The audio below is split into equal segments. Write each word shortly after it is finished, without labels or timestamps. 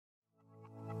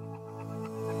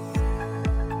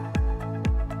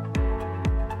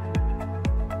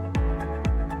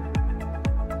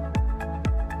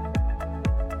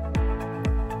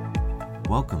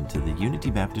Welcome to the Unity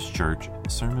Baptist Church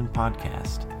Sermon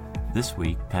Podcast. This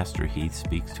week, Pastor Heath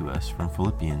speaks to us from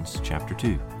Philippians chapter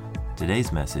 2.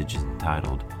 Today's message is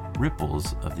entitled,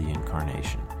 Ripples of the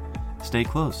Incarnation. Stay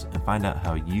close and find out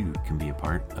how you can be a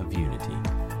part of Unity.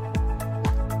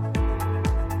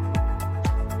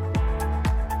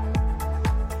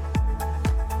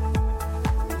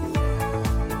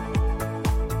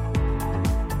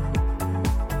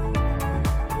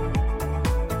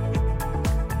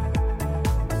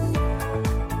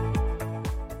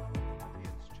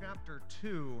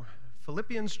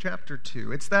 Philippians chapter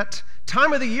 2. It's that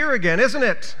time of the year again, isn't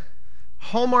it?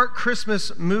 Hallmark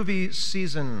Christmas movie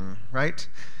season, right?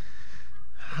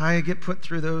 I get put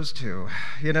through those too.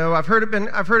 You know, I've heard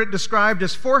it described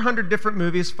as 400 different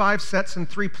movies, 5 sets, and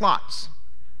 3 plots.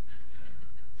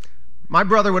 My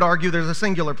brother would argue there's a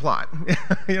singular plot.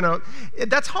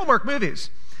 That's Hallmark movies.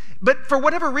 But for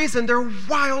whatever reason, they're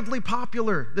wildly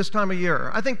popular this time of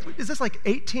year. I think, is this like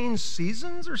 18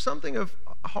 seasons or something of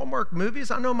Hallmark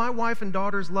movies? I know my wife and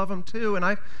daughters love them too, and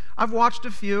I've watched a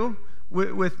few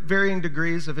with varying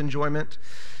degrees of enjoyment.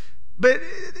 But,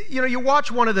 you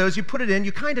watch one of those, you put it in,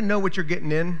 you kind of know what you're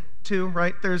getting into,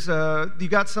 right? You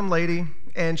got some lady,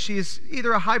 and she's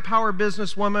either a high-power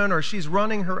businesswoman or she's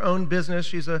running her own business.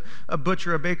 She's a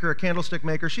butcher, a baker, a candlestick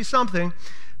maker. She's something.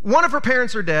 One of her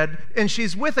parents are dead, and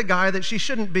she's with a guy that she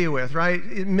shouldn't be with, right?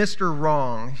 Mr.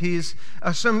 Wrong. He's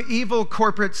some evil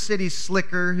corporate city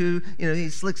slicker who, he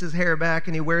slicks his hair back,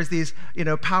 and he wears these,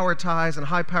 power ties and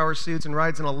high-power suits and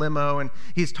rides in a limo, and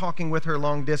he's talking with her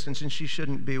long distance, and she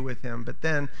shouldn't be with him. But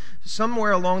then,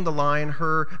 somewhere along the line,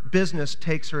 her business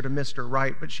takes her to Mr.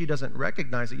 Right, but she doesn't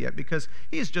recognize it yet because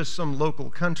he's just some local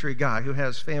country guy who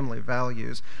has family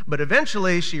values. But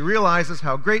eventually, she realizes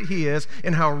how great he is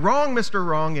and how wrong Mr.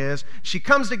 Wrong is. She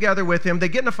comes together with him. They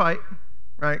get in a fight,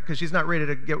 right? Because she's not ready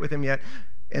to get with him yet.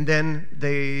 And then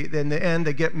in the end,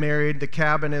 they get married. The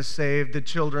cabin is saved. The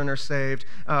children are saved.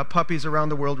 Puppies around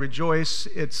the world rejoice.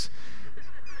 It's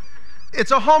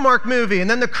a Hallmark movie. And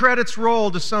then the credits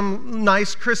roll to some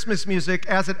nice Christmas music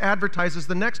as it advertises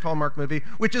the next Hallmark movie,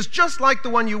 which is just like the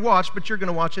one you watched, but you're going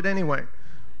to watch it anyway.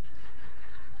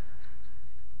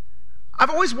 I've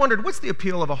always wondered, what's the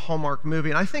appeal of a Hallmark movie?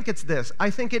 And I think it's this.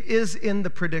 I think it is in the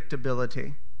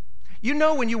predictability.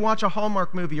 When you watch a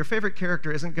Hallmark movie, your favorite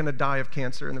character isn't going to die of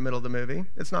cancer in the middle of the movie.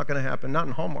 It's not going to happen, not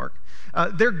in Hallmark.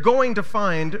 They're going to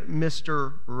find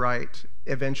Mr. Right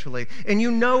eventually. And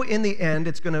in the end,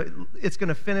 it's going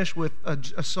to finish with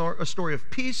a story of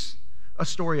peace, a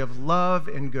story of love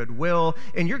and goodwill,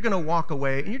 and you're going to walk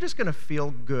away, and you're just going to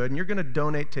feel good, and you're going to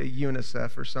donate to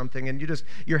UNICEF or something, and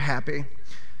you're happy.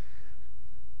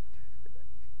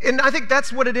 And I think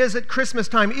that's what it is at Christmas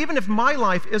time. Even if my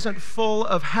life isn't full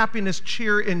of happiness,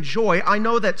 cheer, and joy, I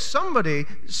know that somebody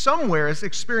somewhere is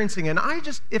experiencing it.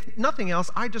 And if nothing else,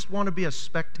 I just want to be a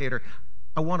spectator.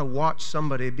 I want to watch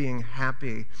somebody being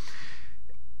happy.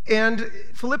 And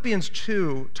Philippians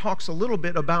 2 talks a little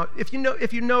bit about, if you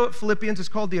know Philippians, it's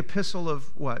called the Epistle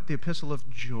of what? The Epistle of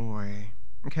Joy.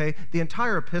 Okay? The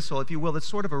entire epistle, if you will, it's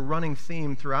sort of a running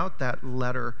theme throughout that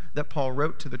letter that Paul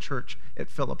wrote to the church at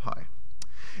Philippi.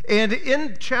 And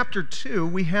in chapter 2,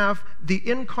 we have the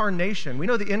Incarnation. We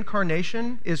know the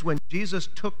Incarnation is when Jesus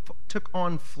took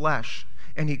on flesh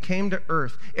and he came to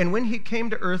earth. And when he came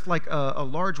to earth like a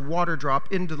large water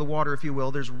drop into the water, if you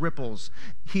will, there's ripples.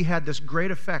 He had this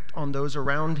great effect on those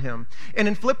around him. And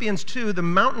in Philippians 2, the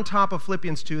mountaintop of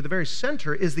Philippians 2, the very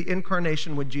center is the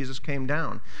Incarnation when Jesus came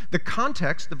down. The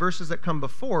context, the verses that come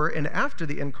before and after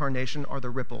the Incarnation are the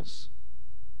ripples.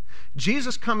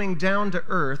 Jesus coming down to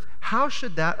earth, how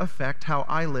should that affect how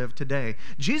I live today?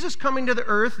 Jesus coming to the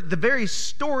earth, the very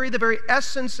story, the very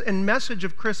essence and message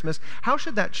of Christmas, how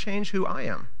should that change who I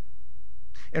am?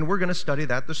 And we're going to study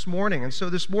that this morning. And so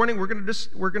this morning we're going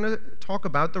to talk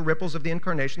about the ripples of the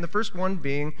Incarnation, the first one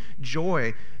being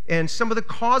joy, and some of the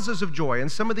causes of joy,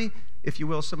 and some of the, if you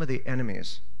will, some of the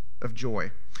enemies of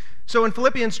joy. So in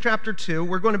Philippians chapter 2,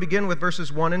 we're going to begin with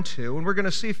verses 1 and 2, and we're going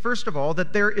to see, first of all,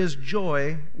 that there is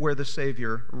joy where the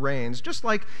Savior reigns. Just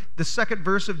like the second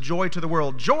verse of Joy to the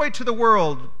World. Joy to the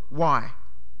world. Why?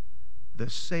 The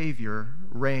Savior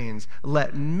reigns.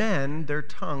 Let men their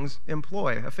tongues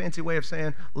employ. A fancy way of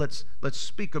saying, let's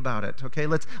speak about it, okay?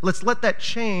 Let's let that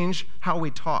change how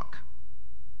we talk.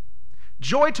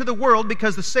 Joy to the world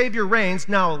because the Savior reigns.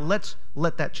 Now let's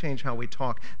let that change how we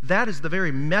talk. That is the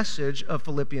very message of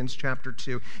Philippians chapter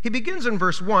 2. He begins in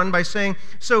verse 1 by saying,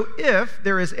 so if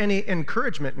there is any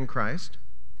encouragement in Christ,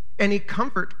 any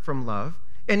comfort from love,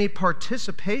 any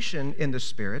participation in the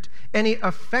Spirit, any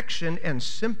affection and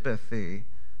sympathy.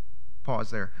 Pause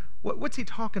there. What's he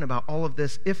talking about? All of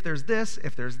this, if there's this,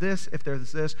 if there's this, if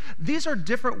there's this. These are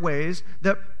different ways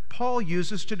that Paul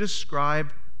uses to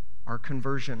describe our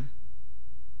conversion.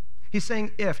 He's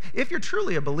saying if you're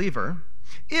truly a believer,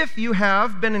 if you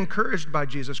have been encouraged by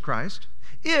Jesus Christ,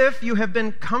 if you have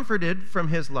been comforted from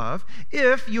his love,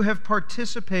 if you have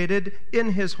participated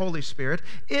in his Holy Spirit,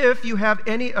 if you have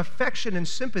any affection and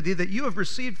sympathy that you have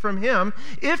received from him,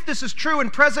 if this is true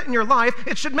and present in your life,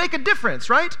 it should make a difference,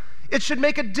 right? It should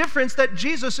make a difference that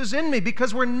Jesus is in me,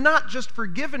 because we're not just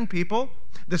forgiven people,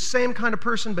 the same kind of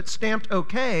person but stamped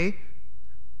okay.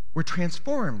 We're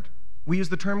transformed. We use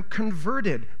the term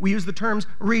converted. We use the terms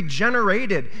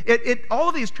regenerated. All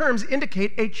of these terms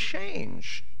indicate a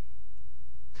change.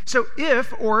 So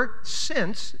if or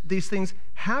since these things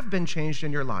have been changed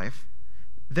in your life,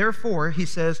 therefore, he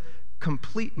says,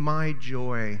 complete my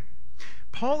joy.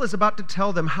 Paul is about to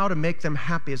tell them how to make them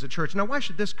happy as a church. Now, why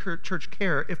should this church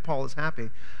care if Paul is happy?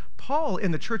 Paul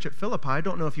in the church at Philippi, I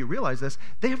don't know if you realize this,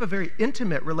 they have a very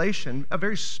intimate relation, a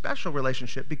very special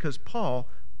relationship, because Paul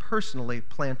personally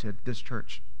planted this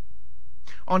church.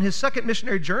 On his second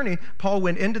missionary journey, Paul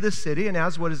went into this city, and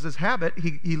as what is his habit,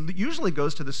 he usually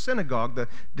goes to the synagogue,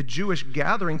 the Jewish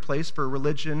gathering place for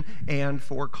religion and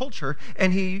for culture,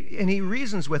 and he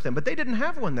reasons with them, but they didn't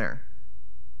have one there.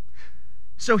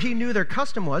 So he knew their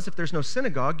custom was, if there's no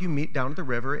synagogue, you meet down at the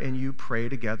river and you pray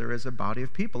together as a body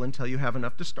of people until you have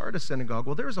enough to start a synagogue.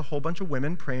 Well, there was a whole bunch of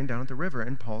women praying down at the river,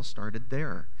 and Paul started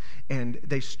there. And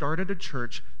they started a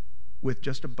church with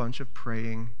just a bunch of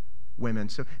praying women.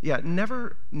 So yeah,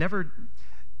 never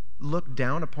look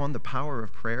down upon the power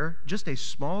of prayer. Just a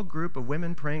small group of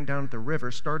women praying down at the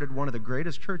river started one of the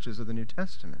greatest churches of the New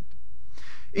Testament.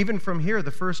 Even from here,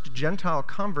 the first Gentile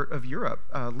convert of Europe,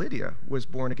 Lydia, was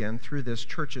born again through this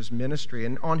church's ministry.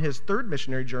 And on his third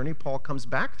missionary journey, Paul comes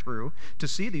back through to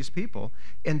see these people,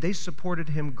 and they supported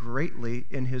him greatly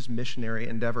in his missionary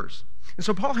endeavors. And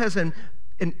so Paul has an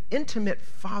intimate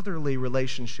fatherly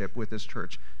relationship with this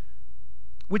church,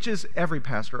 which is every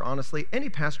pastor, honestly. Any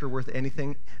pastor worth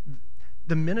anything,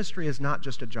 the ministry is not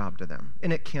just a job to them,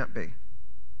 and it can't be.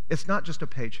 It's not just a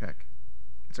paycheck.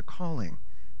 It's a calling.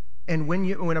 And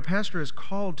when a pastor is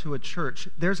called to a church,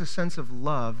 there's a sense of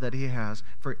love that he has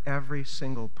for every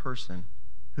single person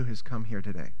who has come here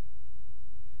today.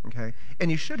 Okay?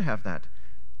 And you should have that,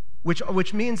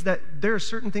 which means that there are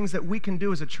certain things that we can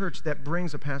do as a church that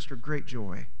brings a pastor great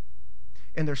joy.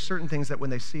 And there's certain things that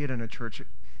when they see it in a church, it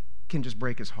can just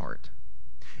break his heart.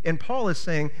 And Paul is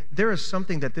saying there is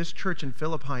something that this church in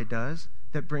Philippi does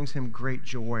that brings him great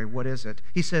joy. What is it?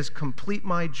 He says, complete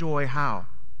my joy, how?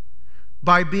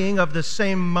 By being of the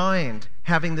same mind,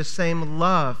 having the same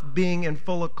love, being in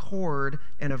full accord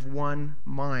and of one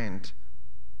mind.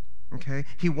 Okay?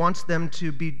 He wants them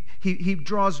to be, he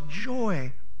draws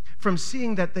joy from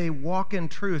seeing that they walk in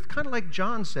truth, kind of like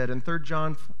John said in 3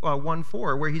 John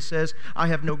 1:4, where he says, I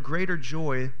have no greater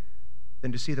joy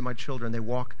than to see that my children,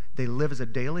 they live as a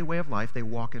daily way of life, they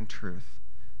walk in truth.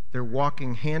 They're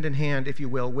walking hand in hand, if you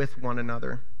will, with one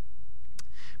another.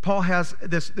 Paul has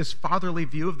this fatherly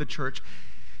view of the church,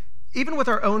 even with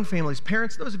our own families.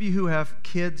 Parents, those of you who have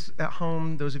kids at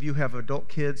home, those of you who have adult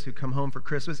kids who come home for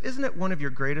Christmas, isn't it one of your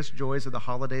greatest joys of the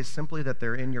holidays simply that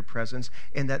they're in your presence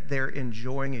and that they're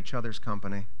enjoying each other's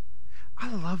company? I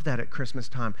love that at Christmas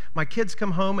time. My kids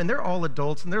come home and they're all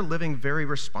adults and they're living very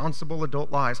responsible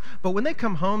adult lives. But when they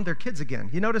come home, they're kids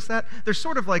again. You notice that? They're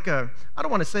sort of like I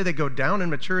don't want to say they go down in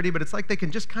maturity, but it's like they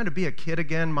can just kind of be a kid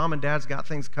again. Mom and dad's got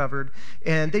things covered.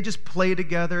 And they just play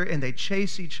together and they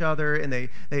chase each other and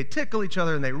they tickle each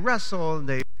other and they wrestle and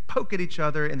they poke at each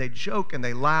other and they joke and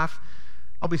they laugh.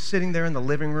 I'll be sitting there in the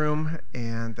living room,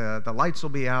 and the lights will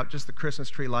be out, just the Christmas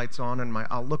tree lights on, and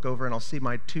I'll look over and I'll see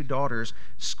my 2 daughters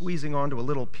squeezing onto a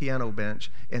little piano bench,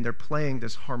 and they're playing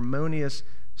this harmonious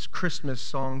Christmas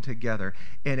song together.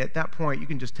 And at that point, you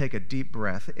can just take a deep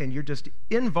breath, and you're just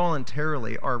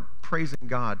involuntarily are praising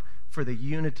God for the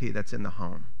unity that's in the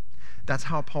home. That's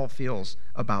how Paul feels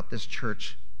about this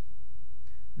church.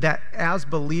 That as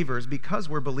believers, because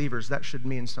we're believers, that should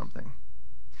mean something.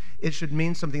 It should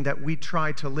mean something that we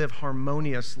try to live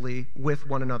harmoniously with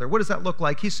one another. What does that look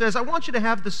like? He says, I want you to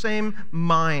have the same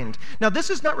mind. Now,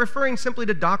 this is not referring simply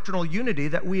to doctrinal unity,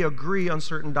 that we agree on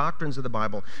certain doctrines of the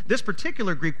Bible. This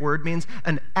particular Greek word means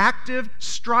an active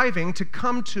striving to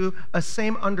come to a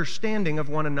same understanding of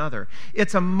one another.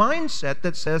 It's a mindset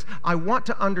that says, I want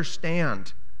to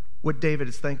understand what David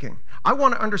is thinking. I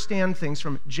want to understand things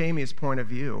from Jamie's point of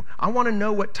view. I want to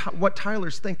know what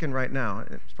Tyler's thinking right now.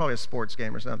 It's probably a sports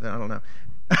game or something. I don't know.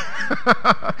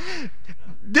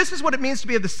 This is what it means to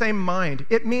be of the same mind.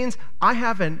 It means I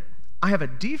have a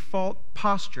default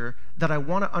posture that I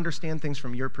want to understand things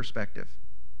from your perspective.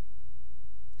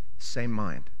 Same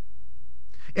mind.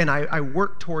 And I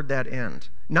work toward that end,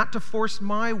 not to force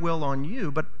my will on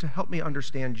you, but to help me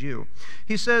understand you.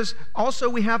 He says, also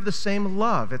we have the same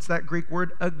love. It's that Greek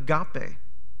word agape.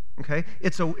 Okay?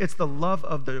 It's the love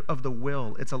of the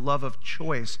will. It's a love of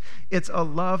choice. It's a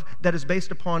love that is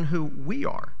based upon who we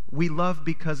are. We love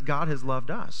because God has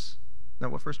loved us. Isn't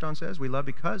that what 1 John says? We love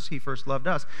because he first loved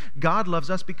us. God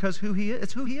loves us because who he is.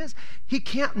 It's who he is. He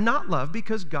can't not love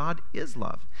because God is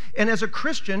love. And as a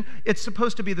Christian, it's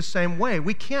supposed to be the same way.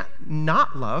 We can't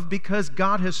not love because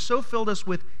God has so filled us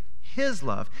with his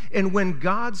love. And when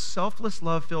God's selfless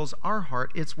love fills our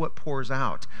heart, it's what pours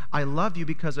out. I love you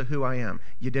because of who I am.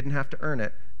 You didn't have to earn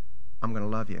it. I'm going to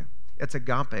love you. It's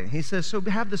agape. He says, so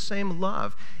have the same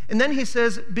love. And then he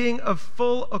says, being of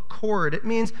full accord. It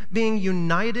means being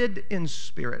united in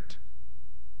spirit.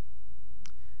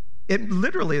 It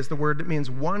literally is the word that means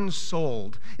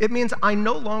one-souled. It means I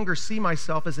no longer see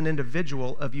myself as an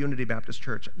individual of Unity Baptist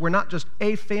Church. We're not just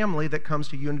a family that comes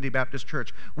to Unity Baptist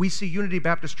Church. We see Unity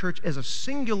Baptist Church as a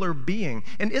singular being.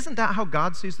 And isn't that how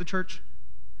God sees the church?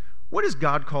 What does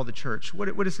God call the church?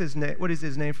 What is his name? What is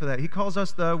his name for that? He calls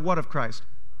us the what of Christ?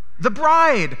 The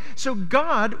bride. So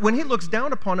God, when he looks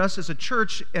down upon us as a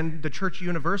church and the church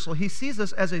universal, he sees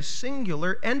us as a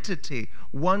singular entity,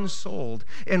 one-souled.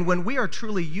 And when we are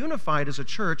truly unified as a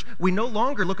church, we no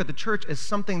longer look at the church as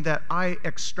something that I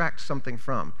extract something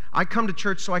from. I come to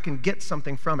church so I can get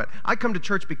something from it. I come to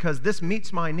church because this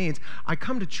meets my needs. I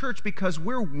come to church because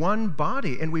we're one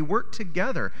body and we work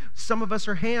together. Some of us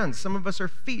are hands, some of us are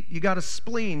feet. You got a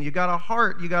spleen, you got a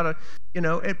heart, you got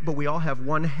but we all have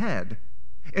one head.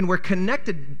 And we're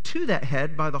connected to that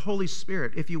head by the Holy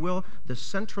Spirit, if you will, the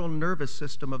central nervous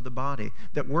system of the body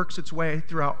that works its way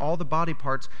throughout all the body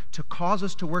parts to cause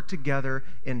us to work together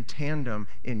in tandem,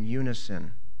 in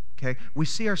unison. Okay? We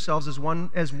see ourselves as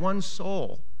one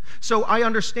soul. So I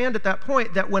understand at that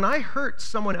point that when I hurt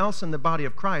someone else in the body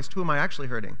of Christ, who am I actually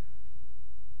hurting?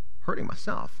 Hurting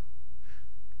myself.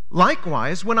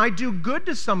 Likewise, when I do good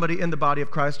to somebody in the body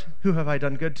of Christ, who have I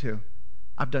done good to?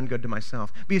 I've done good to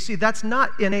myself. But you see, that's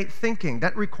not innate thinking.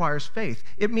 That requires faith.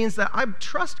 It means that I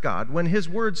trust God when his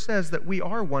word says that we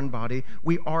are one body,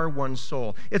 we are one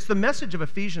soul. It's the message of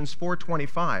Ephesians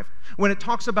 4:25 when it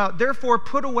talks about, therefore,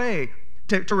 put away,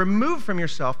 to remove from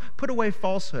yourself, put away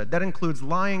falsehood. That includes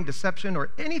lying, deception,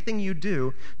 or anything you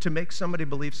do to make somebody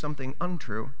believe something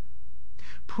untrue.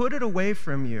 Put it away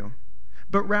from you,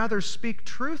 but rather speak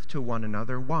truth to one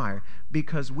another. Why?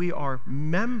 Because we are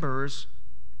members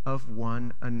of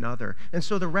one another. And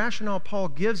so the rationale Paul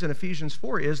gives in Ephesians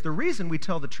 4 is the reason we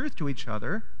tell the truth to each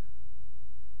other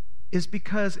is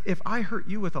because if I hurt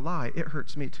you with a lie, it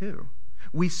hurts me too.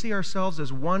 We see ourselves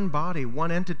as one body,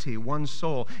 one entity, one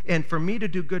soul. And for me to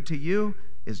do good to you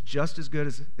is just as good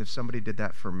as if somebody did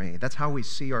that for me. That's how we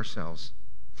see ourselves.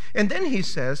 And then he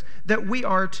says that we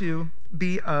are to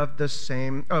be of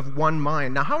one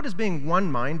mind. Now, how does being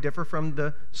one mind differ from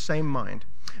the same mind?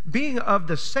 Being of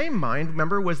the same mind,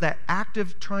 remember, was that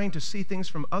active trying to see things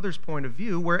from others' point of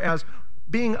view, whereas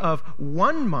being of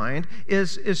one mind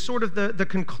is sort of the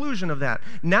conclusion of that.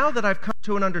 Now that I've come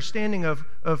to an understanding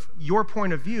of your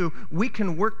point of view, we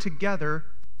can work together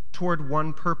toward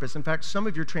one purpose. In fact, some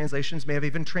of your translations may have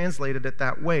even translated it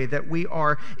that way, that we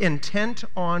are intent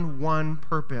on one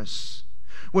purpose.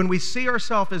 When we see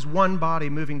ourselves as one body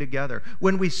moving together,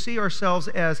 when we see ourselves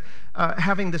as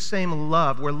having the same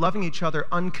love, we're loving each other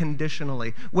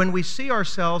unconditionally, when we see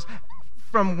ourselves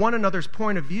from one another's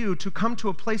point of view to come to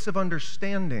a place of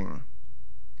understanding,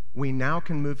 we now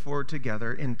can move forward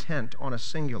together intent on a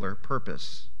singular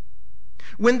purpose.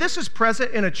 When this is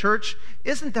present in a church,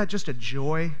 isn't that just a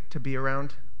joy to be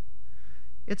around?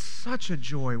 It's such a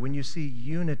joy when you see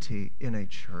unity in a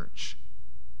church.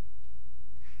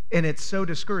 And it's so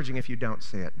discouraging if you don't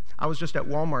see it. I was just at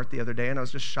Walmart the other day, and I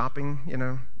was just shopping,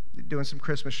 doing some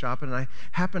Christmas shopping, and I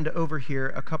happened to overhear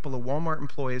a couple of Walmart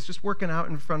employees just working out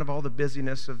in front of all the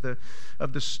busyness of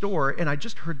the store, and I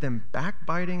just heard them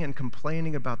backbiting and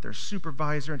complaining about their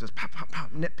supervisor and just pop, pop,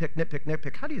 pop, nitpick, nitpick,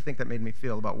 nitpick. How do you think that made me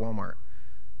feel about Walmart?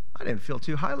 I didn't feel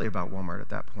too highly about Walmart at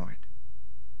that point.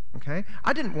 Okay?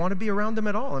 I didn't want to be around them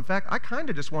at all. In fact, I kind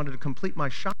of just wanted to complete my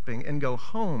shopping and go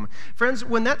home. Friends,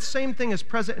 when that same thing is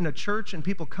present in a church and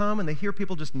people come and they hear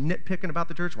people just nitpicking about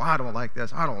the church, well, I don't like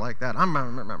this, I don't like that,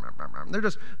 they're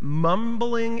just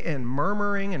mumbling and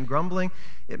murmuring and grumbling,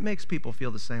 it makes people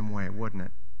feel the same way, wouldn't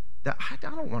it? That I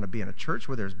don't want to be in a church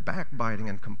where there's backbiting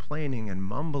and complaining and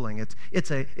mumbling.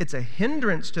 It's a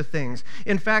hindrance to things.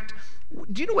 In fact,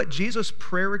 do you know what Jesus'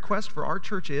 prayer request for our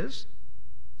church is?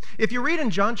 If you read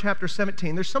in John chapter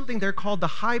 17, there's something there called the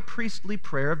high priestly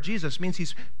prayer of Jesus. It means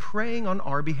he's praying on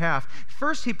our behalf.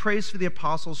 First, he prays for the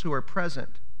apostles who are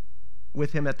present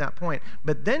with him at that point,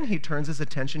 but then he turns his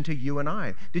attention to you and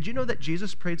I. Did you know that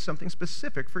Jesus prayed something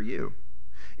specific for you?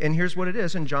 And here's what it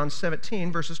is in John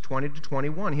 17, verses 20 to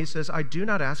 21. He says, I do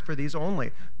not ask for these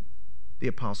only, the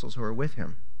apostles who are with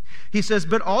him. He says,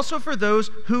 but also for those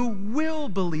who will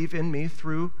believe in me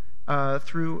through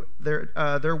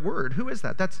their word. Who is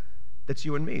that? That's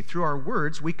you and me. Through our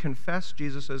words, we confess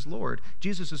Jesus as Lord.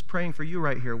 Jesus is praying for you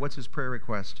right here. What's his prayer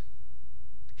request?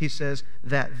 He says,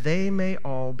 that they may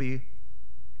all be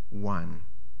one.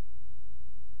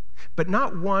 But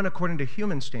not one according to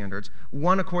human standards,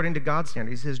 one according to God's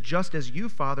standards. He says, just as you,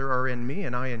 Father, are in me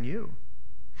and I in you.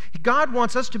 God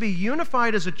wants us to be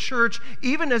unified as a church,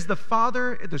 even as the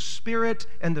Father, the Spirit,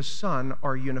 and the Son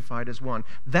are unified as one.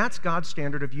 That's God's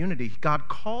standard of unity. God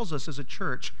calls us as a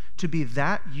church to be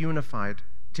that unified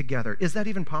together. Is that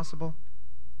even possible?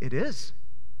 It is.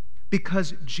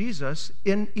 Because Jesus,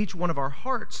 in each one of our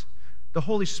hearts, the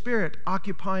Holy Spirit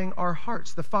occupying our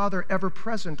hearts, the Father ever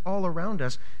present all around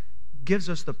us, gives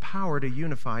us the power to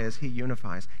unify as he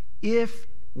unifies, if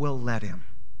we'll let him.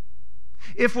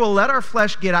 If we'll let our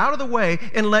flesh get out of the way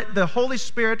and let the Holy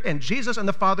Spirit and Jesus and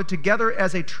the Father together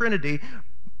as a Trinity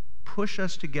push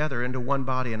us together into one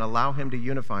body and allow him to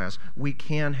unify us, we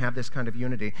can have this kind of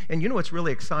unity. And you know what's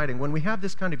really exciting? When we have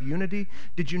this kind of unity,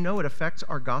 did you know it affects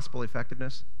our gospel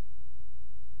effectiveness?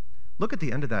 Look at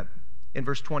the end of that in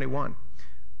verse 21.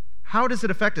 How does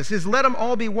it affect us? It says, let them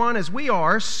all be one as we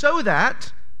are, so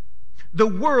that the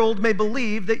world may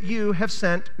believe that you have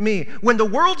sent me. When the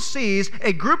world sees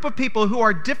a group of people who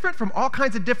are different from all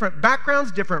kinds of different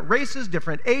backgrounds, different races,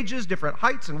 different ages, different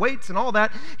heights and weights and all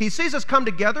that, he sees us come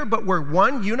together, but we're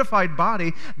one unified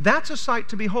body. That's a sight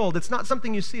to behold. It's not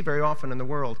something you see very often in the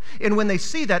world. And when they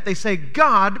see that, they say,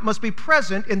 God must be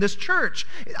present in this church.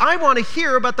 I want to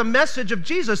hear about the message of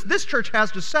Jesus this church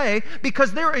has to say,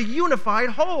 because they're a unified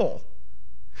whole.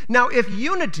 Now, if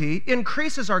unity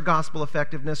increases our gospel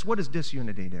effectiveness, what does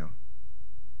disunity do?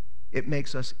 It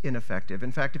makes us ineffective.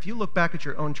 In fact, if you look back at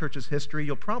your own church's history,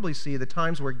 you'll probably see the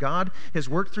times where God has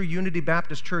worked through Unity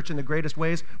Baptist Church in the greatest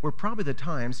ways were probably the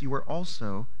times you were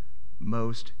also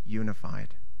most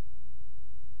unified.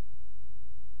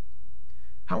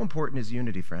 How important is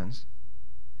unity, friends?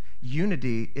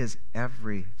 Unity is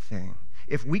everything.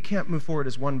 If we can't move forward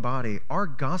as one body, our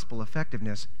gospel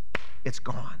effectiveness, it's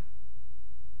gone.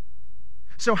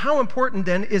 So how important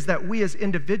then is that we as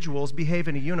individuals behave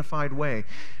in a unified way?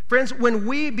 Friends, when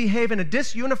we behave in a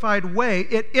disunified way,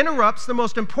 it interrupts the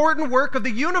most important work of the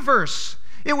universe.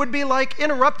 It would be like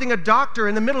interrupting a doctor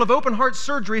in the middle of open heart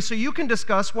surgery so you can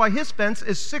discuss why his fence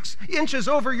is 6 inches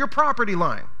over your property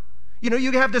line. You know,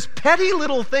 you have this petty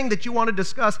little thing that you want to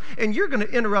discuss, and you're going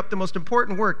to interrupt the most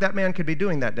important work that man could be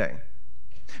doing that day.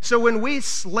 So when we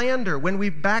slander, when we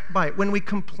backbite, when we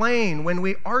complain, when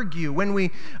we argue, when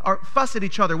we fuss at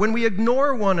each other, when we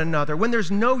ignore one another, when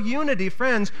there's no unity,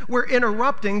 friends, we're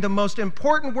interrupting the most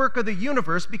important work of the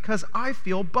universe because I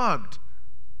feel bugged.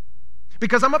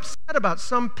 Because I'm upset about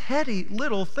some petty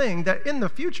little thing that in the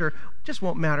future just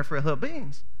won't matter for human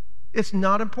beings. It's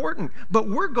not important. But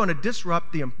we're going to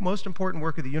disrupt the most important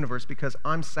work of the universe because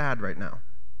I'm sad right now.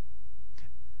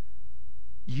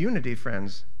 Unity,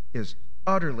 friends, is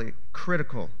utterly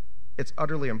critical. It's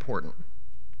utterly important.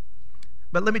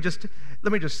 But let me just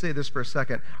say this for a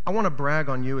second. I want to brag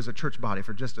on you as a church body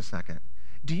for just a second.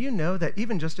 Do you know that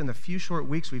even just in the few short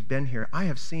weeks we've been here, I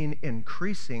have seen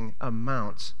increasing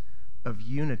amounts of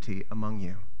unity among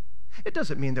you? It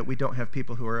doesn't mean that we don't have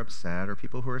people who are upset or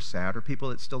people who are sad or people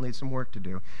that still need some work to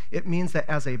do. It means that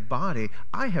as a body,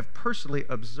 I have personally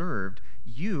observed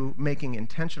you making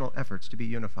intentional efforts to be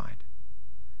unified.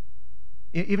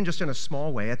 Even just in a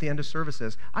small way, at the end of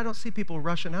services, I don't see people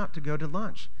rushing out to go to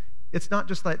lunch. It's not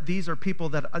just like these are people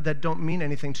that don't mean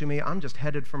anything to me. I'm just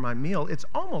headed for my meal. It's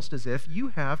almost as if you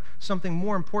have something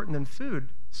more important than food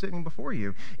sitting before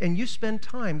you. And you spend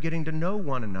time getting to know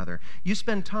one another. You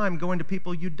spend time going to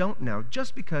people you don't know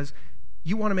just because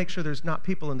you want to make sure there's not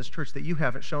people in this church that you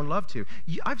haven't shown love to.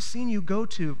 I've seen you go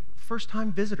to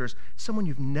first-time visitors, someone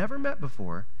you've never met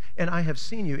before, and I have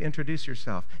seen you introduce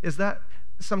yourself. Is that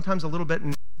sometimes a little bit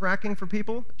nerve-wracking for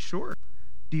people? Sure.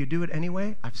 Do you do it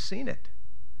anyway? I've seen it.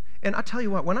 And I tell you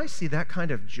what, when I see that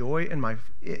kind of joy in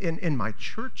my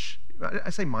church, I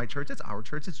say my church, it's our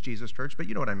church, it's Jesus' church, but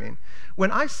you know what I mean.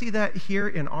 When I see that here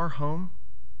in our home,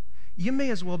 you may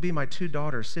as well be my 2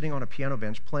 daughters sitting on a piano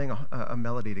bench playing a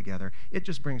melody together. It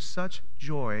just brings such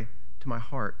joy to my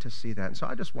heart to see that. And so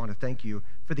I just want to thank you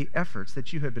for the efforts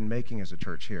that you have been making as a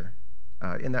church here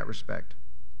in that respect.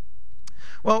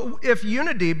 Well, if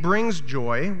unity brings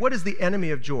joy, what is the enemy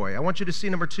of joy? I want you to see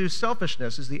number 2,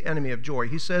 selfishness is the enemy of joy.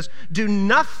 He says, do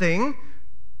nothing,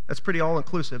 that's pretty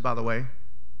all-inclusive, by the way,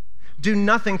 do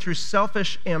nothing through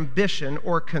selfish ambition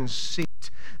or conceit.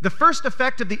 The first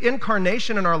effect of the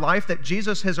incarnation in our life, that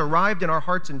Jesus has arrived in our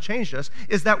hearts and changed us,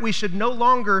 is that we should no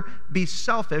longer be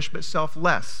selfish, but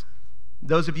selfless.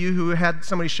 Those of you who had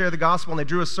somebody share the gospel and they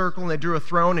drew a circle and they drew a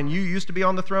throne and you used to be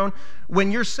on the throne,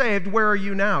 when you're saved, where are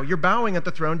you now? You're bowing at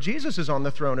the throne. Jesus is on the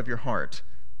throne of your heart,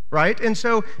 right? And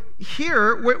so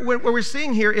here, what we're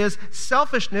seeing here is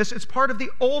selfishness. It's part of the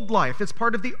old life. It's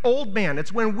part of the old man.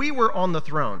 It's when we were on the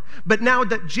throne. But now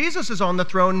that Jesus is on the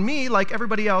throne, me, like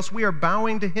everybody else, we are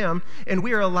bowing to him and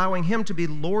we are allowing him to be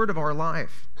Lord of our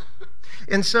life.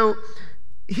 And so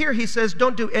here he says,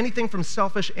 don't do anything from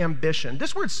selfish ambition.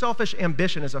 This word selfish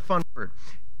ambition is a fun word.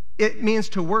 It means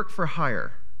to work for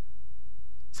hire.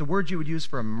 It's a word you would use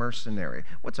for a mercenary.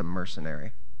 What's a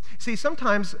mercenary? See,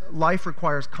 sometimes life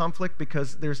requires conflict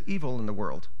because there's evil in the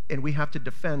world, and we have to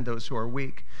defend those who are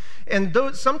weak. And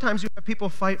sometimes you have people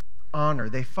fight for honor.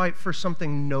 They fight for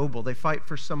something noble. They fight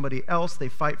for somebody else. They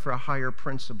fight for a higher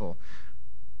principle.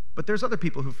 But there's other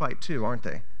people who fight too, aren't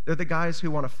they? They're the guys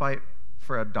who want to fight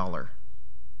for $1.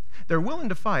 They're willing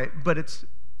to fight, but it's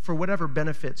for whatever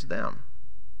benefits them.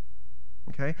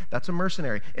 Okay? That's a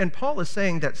mercenary. And Paul is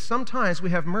saying that sometimes we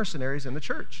have mercenaries in the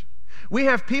church. We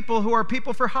have people who are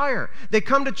people for hire. They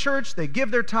come to church, they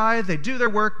give their tithe, they do their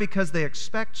work because they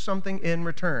expect something in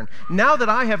return. Now that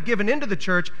I have given into the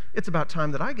church, it's about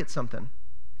time that I get something.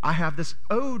 I have this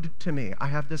owed to me. I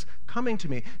have this coming to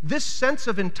me. This sense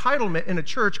of entitlement in a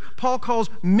church, Paul calls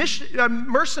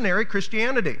mercenary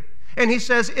Christianity. And he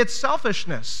says it's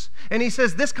selfishness. And he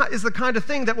says this is the kind of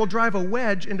thing that will drive a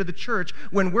wedge into the church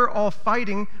when we're all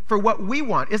fighting for what we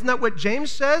want. Isn't that what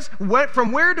James says?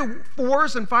 From where do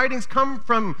wars and fightings come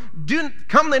from?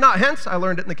 Come they not hence? I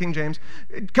learned it in the King James.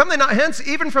 Come they not hence,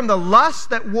 even from the lust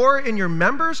that war in your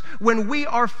members? When we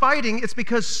are fighting, it's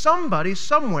because somebody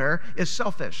somewhere is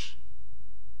selfish.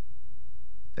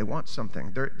 They want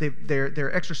something.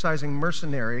 They're exercising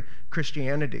mercenary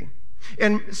Christianity.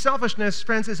 And selfishness,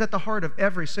 friends, is at the heart of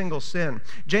every single sin.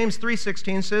 James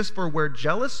 3:16 says, for where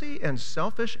jealousy and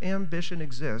selfish ambition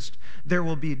exist, there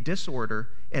will be disorder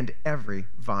and every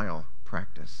vile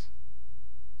practice.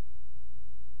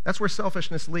 That's where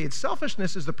selfishness leads.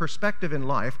 Selfishness is the perspective in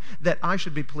life that I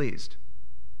should be pleased.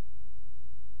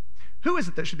 Who is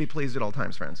it that should be pleased at all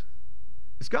times, friends?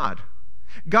 It's God.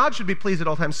 God should be pleased at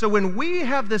all times. So when we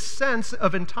have this sense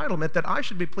of entitlement that I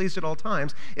should be pleased at all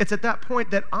times, it's at that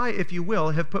point that I, if you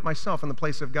will, have put myself in the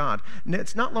place of God. And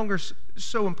it's not longer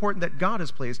so important that God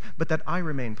is pleased, but that I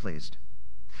remain pleased,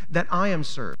 that I am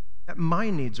served, that my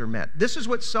needs are met. This is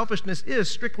what selfishness is,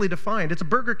 strictly defined. It's a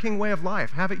Burger King way of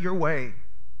life. Have it your way.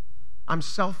 I'm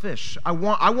selfish. I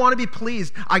want to be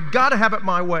pleased. I got to have it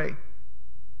my way.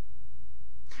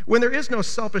 When there is no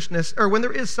selfishness, or when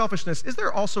there is selfishness, is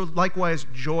there also likewise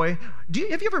joy?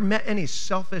 Have you ever met any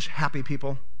selfish, happy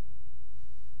people?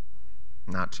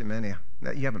 Not too many.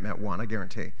 You haven't met one, I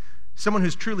guarantee. Someone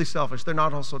who's truly selfish, they're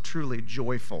not also truly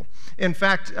joyful. In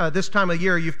fact, this time of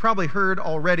year, you've probably heard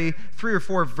already 3 or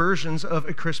 4 versions of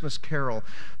A Christmas Carol.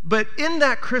 But in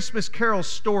that Christmas Carol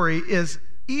story is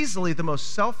easily the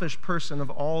most selfish person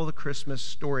of all the Christmas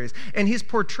stories. And he's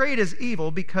portrayed as evil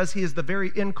because he is the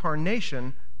very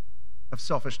incarnation of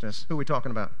selfishness. Who are we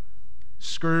talking about?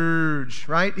 Scrooge,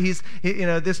 right? He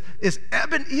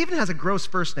even has a gross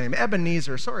first name,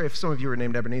 Ebenezer. Sorry if some of you are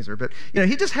named Ebenezer, but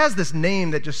he just has this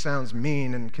name that just sounds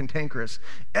mean and cantankerous.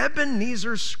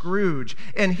 Ebenezer Scrooge.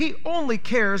 And he only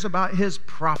cares about his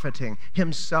profiting,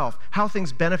 himself, how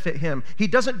things benefit him. He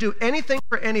doesn't do anything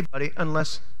for anybody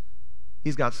unless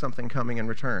he's got something coming in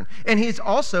return. And he's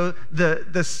also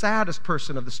the saddest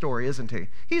person of the story, isn't he?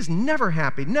 He's never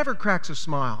happy, never cracks a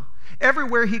smile.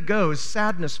 Everywhere he goes,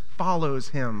 sadness follows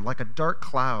him like a dark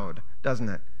cloud, doesn't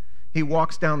it? He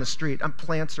walks down the street, and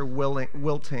plants are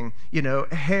wilting,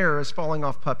 hair is falling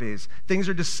off puppies.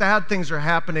 Sad things are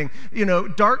happening,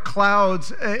 dark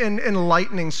clouds and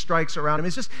lightning strikes around him.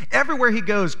 It's just everywhere he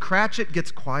goes, Cratchit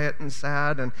gets quiet and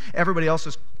sad, and everybody else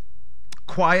is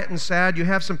quiet and sad. You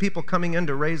have some people coming in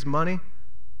to raise money.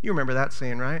 You remember that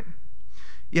scene, right?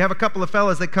 You have a couple of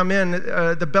fellas that come in.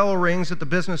 The bell rings at the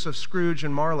business of Scrooge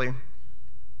and Marley.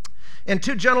 And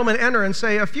 2 gentlemen enter and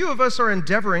say, a few of us are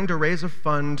endeavoring to raise a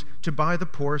fund to buy the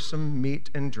poor some meat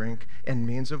and drink and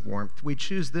means of warmth. We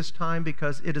choose this time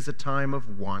because it is a time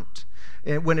of want,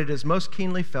 when it is most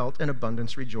keenly felt and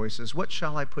abundance rejoices. What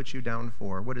shall I put you down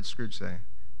for? What did Scrooge say?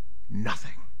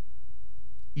 Nothing.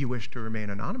 You wish to remain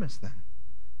anonymous then?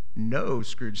 No,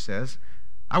 Scrooge says.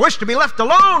 I wish to be left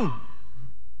alone.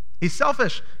 He's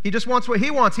selfish. He just wants what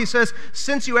he wants. He says,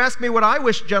 since you ask me what I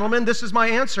wish, gentlemen, this is my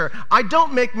answer. I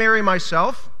don't make merry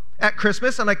myself at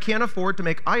Christmas, and I can't afford to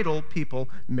make idle people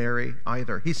merry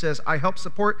either. He says, I help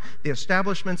support the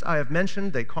establishments I have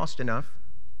mentioned. They cost enough.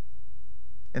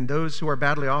 And those who are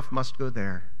badly off must go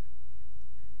there.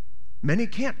 Many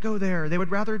can't go there. They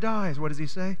would rather die. What does he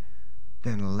say?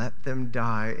 Then let them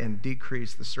die and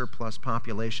decrease the surplus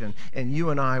population. And you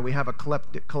and I, we have a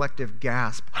collective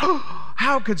gasp.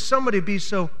 How could somebody be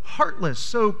so heartless,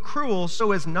 so cruel,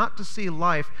 so as not to see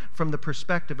life from the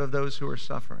perspective of those who are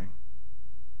suffering?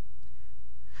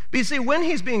 But you see, when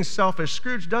he's being selfish,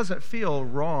 Scrooge doesn't feel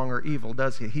wrong or evil,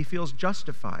 does he? He feels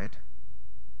justified.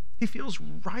 He feels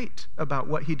right about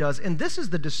what he does. And this is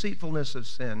the deceitfulness of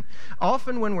sin.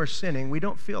 Often when we're sinning, we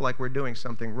don't feel like we're doing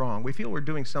something wrong. We feel we're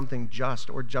doing something just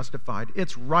or justified.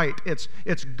 It's right.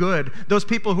 It's good. Those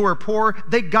people who are poor,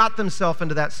 they got themselves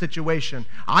into that situation.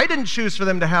 I didn't choose for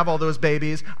them to have all those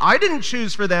babies. I didn't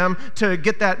choose for them to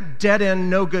get that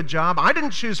dead-end, no-good job. I didn't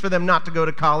choose for them not to go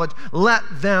to college. Let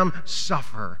them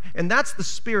suffer. And that's the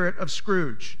spirit of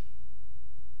Scrooge.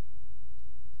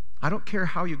 I don't care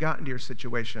how you got into your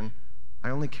situation. I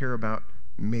only care about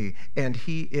me. And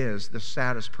he is the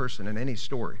saddest person in any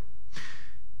story.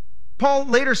 Paul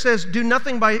later says, do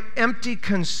nothing by empty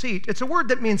conceit. It's a word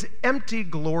that means empty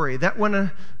glory, that when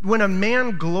a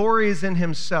man glories in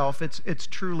himself, it's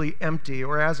truly empty.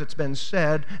 Or as it's been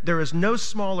said, there is no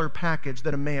smaller package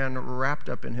than a man wrapped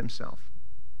up in himself.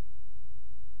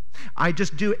 I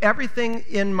just do everything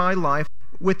in my life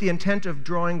with the intent of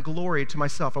drawing glory to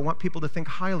myself. I want people to think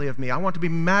highly of me. I want to be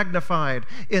magnified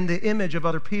in the image of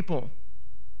other people.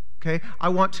 Okay? I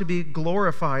want to be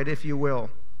glorified, if you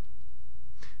will.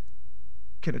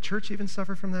 Can a church even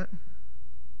suffer from that?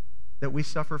 That we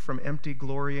suffer from empty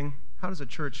glorying? How does a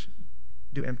church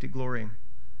do empty glorying?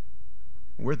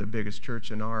 We're the biggest church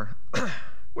in our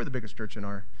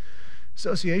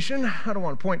association. I don't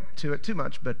want to point to it too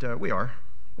much, but we are.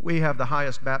 We have the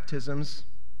highest baptisms.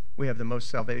 We have the most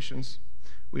salvations.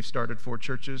 We've started 4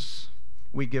 churches.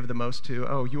 We give the most to,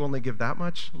 oh, you only give that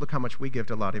much? Look how much we give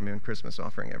to Lottie Moon Christmas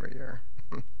offering every year.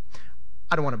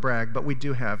 I don't want to brag, but we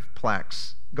do have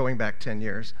plaques going back 10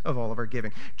 years of all of our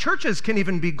giving. Churches can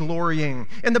even be glorying,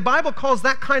 and the Bible calls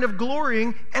that kind of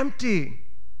glorying empty.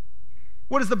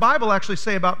 What does the Bible actually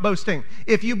say about boasting?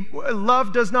 If you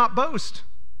love does not boast.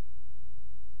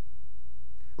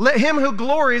 Let him who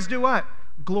glories do what?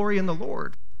 Glory in the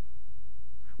Lord.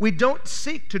 We don't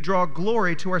seek to draw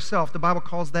glory to ourselves. The Bible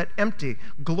calls that empty.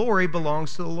 Glory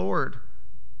belongs to the Lord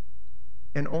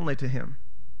and only to him.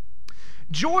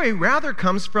 Joy rather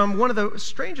comes from one of the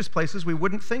strangest places we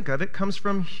wouldn't think of. It comes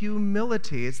from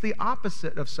humility. It's the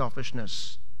opposite of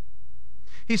selfishness.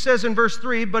 He says in verse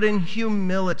 3, but in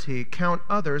humility count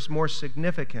others more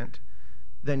significant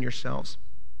than yourselves.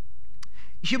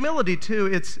 Humility, too,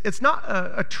 it's not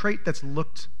a trait that's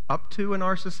looked up to in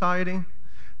our society.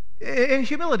 In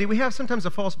humility, we have sometimes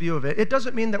a false view of it. It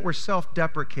doesn't mean that we're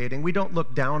self-deprecating. We don't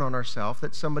look down on ourselves,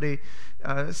 that somebody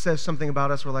says something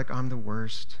about us, we're like, I'm the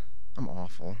worst. I'm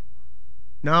awful.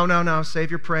 No,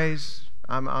 save your praise.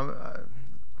 I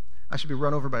should be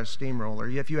run over by a steamroller.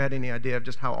 If you had any idea of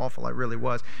just how awful I really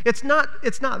was. It's not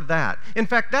that. In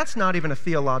fact, that's not even a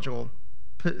theological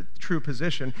true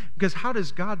position, because how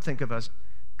does God think of us?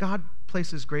 God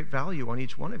places great value on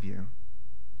each one of you.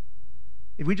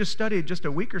 If we just studied just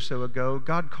a week or so ago,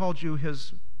 God called you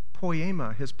his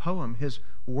poema, his poem, his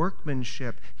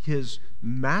workmanship, his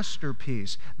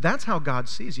masterpiece. That's how God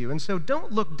sees you. And so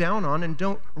don't look down on and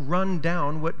don't run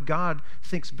down what God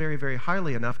thinks very, very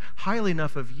highly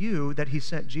enough of you that he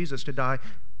sent Jesus to die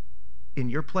in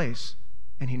your place,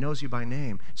 and he knows you by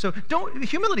name. So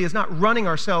humility is not running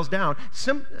ourselves down.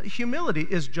 Humility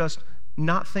is just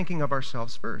not thinking of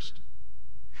ourselves first.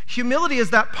 Humility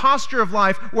is that posture of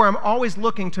life where I'm always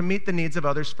looking to meet the needs of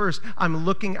others first. I'm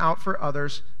looking out for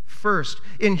others first.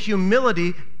 In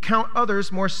humility, count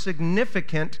others more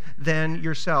significant than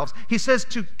yourselves. He says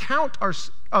to count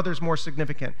others more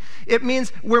significant. It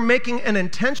means we're making an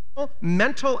intentional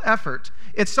mental effort.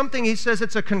 It's something, he says,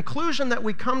 it's a conclusion that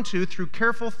we come to through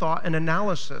careful thought and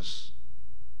analysis.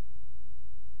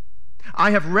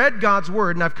 I have read God's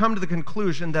word, and I've come to the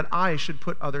conclusion that I should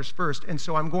put others first. And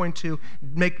so I'm going to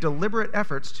make deliberate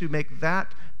efforts to make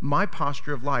that my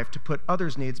posture of life, to put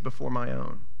others' needs before my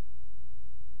own.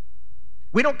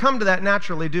 We don't come to that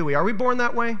naturally, do we? Are we born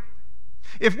that way?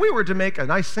 If we were to make a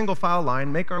nice single file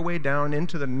line, make our way down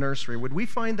into the nursery, would we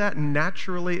find that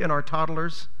naturally in our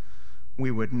toddlers?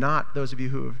 We would not, those of you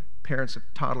who have parents of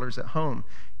toddlers at home.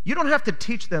 You don't have to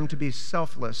teach them to be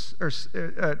selfless or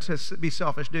to be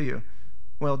selfish, do you?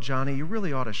 Well, Johnny, you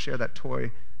really ought to share that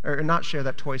toy or not share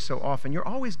that toy so often. You're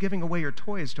always giving away your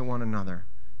toys to one another.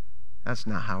 That's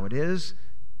not how it is.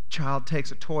 Child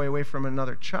takes a toy away from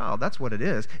another child. That's what it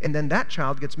is. And then that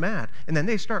child gets mad. And then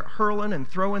they start hurling and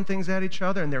throwing things at each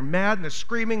other, and they're mad and they're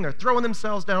screaming. They're throwing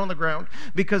themselves down on the ground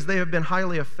because they have been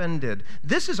highly offended.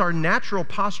 This is our natural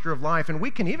posture of life, and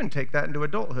we can even take that into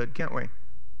adulthood, can't we?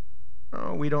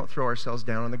 Oh, we don't throw ourselves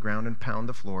down on the ground and pound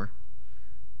the floor.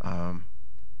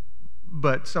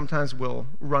 But sometimes we'll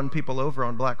run people over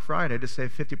on Black Friday to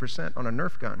save 50% on a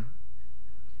Nerf gun.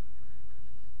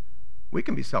 We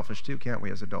can be selfish too, can't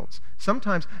we, as adults?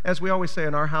 Sometimes, as we always say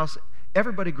in our house,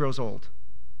 everybody grows old,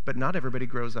 but not everybody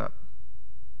grows up.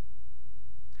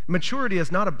 Maturity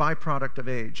is not a byproduct of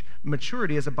age.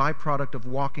 Maturity is a byproduct of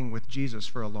walking with Jesus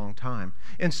for a long time.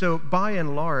 And so, by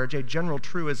and large, a general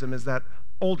truism is that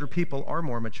older people are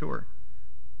more mature.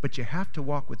 But you have to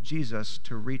walk with Jesus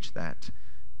to reach that.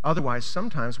 Otherwise,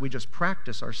 sometimes we just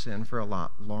practice our sin for a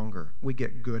lot longer. We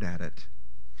get good at it.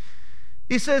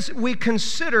 He says we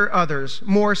consider others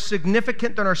more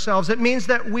significant than ourselves. It means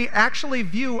that we actually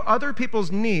view other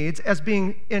people's needs as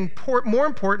being more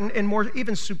important and more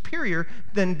even superior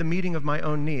than the meeting of my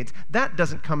own needs. That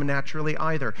doesn't come naturally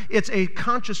either. It's a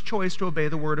conscious choice to obey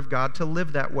the Word of God, to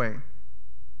live that way.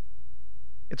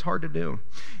 It's hard to do.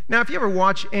 Now, if you ever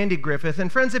watch Andy Griffith, and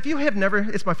friends, if you have never,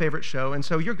 it's my favorite show, and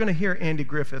so you're going to hear Andy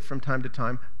Griffith from time to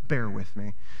time. Bear with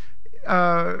me.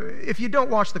 If you don't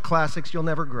watch the classics, you'll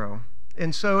never grow.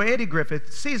 And so Andy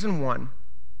Griffith, season 1,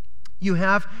 you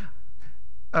have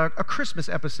a Christmas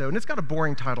episode, and it's got a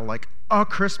boring title like A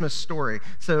Christmas Story,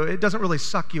 so it doesn't really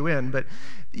suck you in, but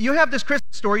you have this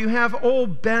Christmas story. You have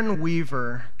old Ben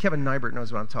Weaver. Kevin Nybert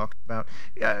knows what I'm talking about.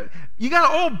 You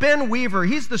got old Ben Weaver.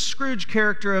 He's the Scrooge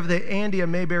character of the Andy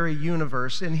and Mayberry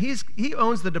universe, and he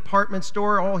owns the department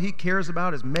store. All he cares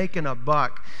about is making a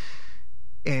buck.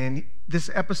 And this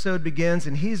episode begins,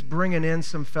 and he's bringing in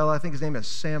some fella, I think his name is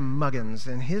Sam Muggins,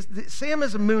 and Sam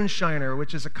is a moonshiner,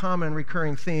 which is a common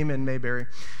recurring theme in Mayberry.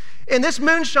 And this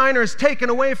moonshiner is taken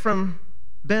away from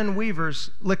Ben Weaver's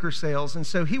liquor sales, and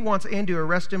so he wants Andy to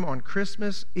arrest him on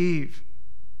Christmas Eve.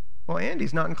 Well,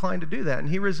 Andy's not inclined to do that, and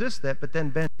he resists that, but then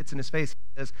Ben gets in his face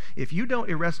and says, if you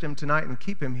don't arrest him tonight and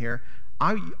keep him here,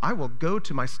 I will go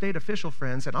to my state official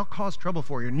friends, and I'll cause trouble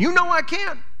for you, and you know I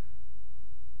can't.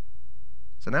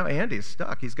 So now Andy's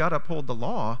stuck. He's got to uphold the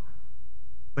law,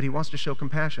 but he wants to show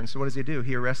compassion. So what does he do?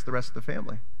 He arrests the rest of the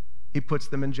family. He puts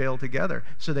them in jail together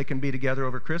so they can be together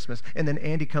over Christmas. And then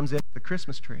Andy comes in with the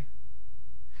Christmas tree.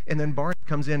 And then Barney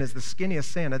comes in as the skinniest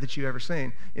Santa that you've ever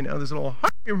seen. You know, this little,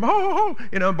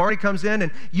 Barney comes in,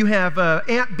 and you have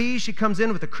Aunt Bee. She comes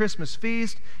in with a Christmas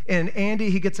feast. And Andy,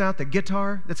 he gets out the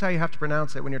guitar. That's how you have to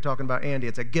pronounce it when you're talking about Andy.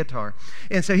 It's a guitar.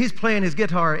 And so he's playing his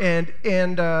guitar. And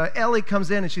Ellie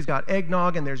comes in, and she's got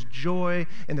eggnog, and there's joy,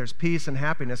 and there's peace and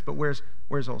happiness. But where's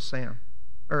old Sam?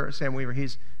 Or Sam Weaver?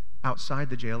 He's outside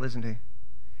the jail, isn't he?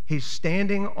 He's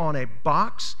standing on a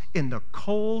box in the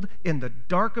cold, in the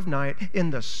dark of night,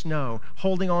 in the snow,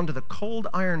 holding on to the cold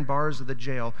iron bars of the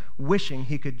jail, wishing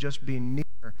he could just be near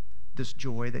this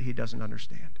joy that he doesn't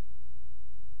understand.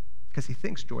 Because he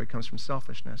thinks joy comes from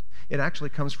selfishness. It actually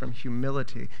comes from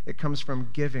humility. It comes from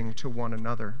giving to one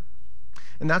another.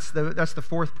 And that's the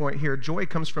fourth point here. Joy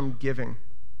comes from giving.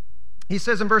 He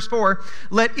says in verse 4,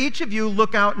 let each of you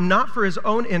look out not for his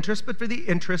own interest, but for the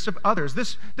interest of others.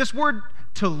 This word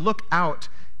to look out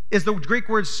is the Greek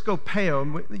word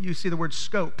skopeo. You see the word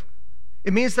scope.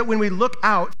 It means that when we look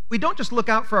out, we don't just look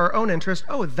out for our own interest.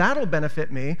 Oh, that'll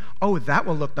benefit me. Oh, that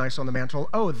will look nice on the mantle.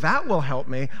 Oh, that will help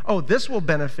me. Oh, this will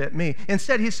benefit me.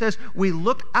 Instead, he says, we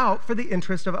look out for the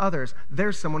interest of others.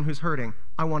 There's someone who's hurting.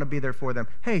 I want to be there for them.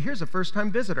 Hey, here's a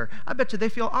first-time visitor. I bet you they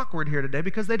feel awkward here today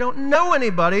because they don't know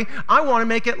anybody. I want to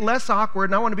make it less awkward,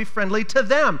 and I want to be friendly to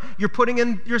them. You're putting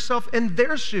yourself in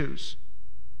their shoes.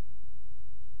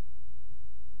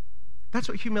 That's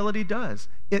what humility does.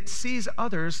 It sees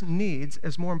others' needs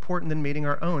as more important than meeting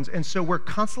our own. And so we're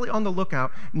constantly on the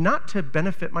lookout, not to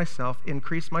benefit myself,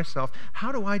 increase myself.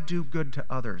 How do I do good to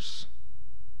others?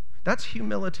 That's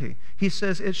humility. He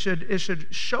says it should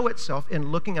show itself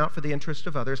in looking out for the interest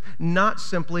of others, not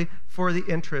simply for the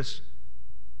interests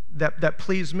that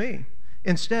please me.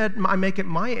 Instead, I make it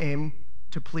my aim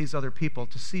to please other people,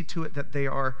 to see to it that they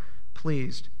are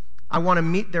pleased. I want to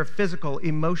meet their physical,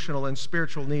 emotional, and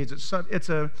spiritual needs. It's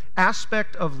an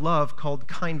aspect of love called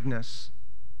kindness.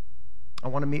 I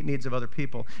want to meet needs of other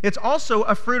people. It's also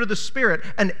a fruit of the Spirit,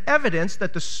 an evidence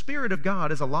that the Spirit of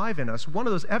God is alive in us. One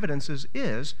of those evidences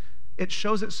is it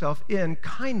shows itself in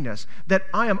kindness, that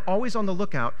I am always on the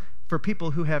lookout for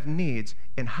people who have needs,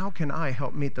 and how can I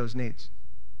help meet those needs?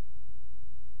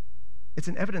 It's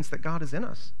an evidence that God is in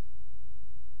us.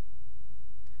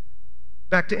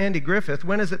 Back to Andy Griffith.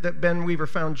 When is it that Ben Weaver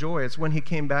found joy? It's when he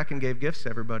came back and gave gifts to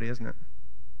everybody, isn't it?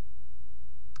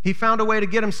 He found a way to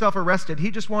get himself arrested.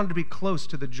 He just wanted to be close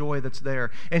to the joy that's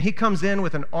there. And he comes in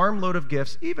with an armload of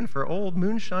gifts, even for old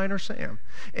Moonshiner Sam.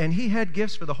 And he had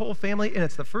gifts for the whole family, and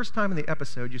it's the first time in the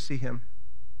episode you see him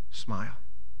smile.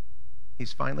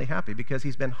 He's finally happy because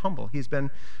he's been humble. He's been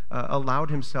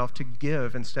allowed himself to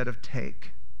give instead of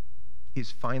take. He's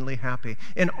finally happy.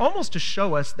 And almost to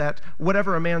show us that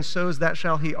whatever a man sows, that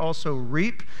shall he also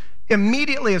reap,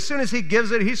 immediately, as soon as he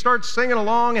gives it, he starts singing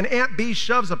along, and Aunt Bee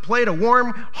shoves a plate of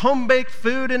warm, home-baked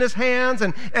food in his hands,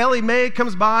 and Ellie Mae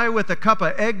comes by with a cup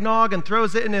of eggnog and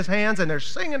throws it in his hands, and they're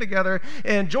singing together,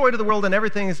 and joy to the world, and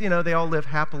everything is, they all live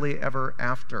happily ever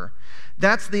after.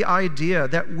 That's the idea,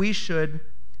 that we should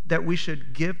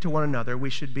give to one another. We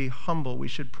should be humble. We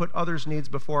should put others' needs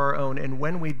before our own. And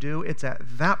when we do, it's at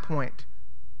that point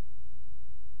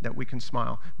that we can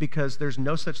smile, because there's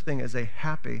no such thing as a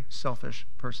happy, selfish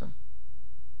person.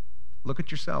 Look at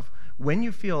yourself. When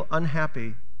you feel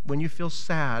unhappy, when you feel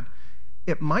sad,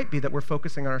 it might be that we're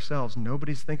focusing on ourselves.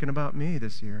 Nobody's thinking about me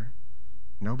this year.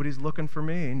 Nobody's looking for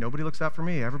me. Nobody looks out for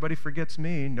me. Everybody forgets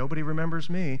me. Nobody remembers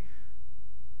me.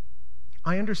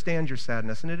 I understand your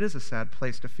sadness, and it is a sad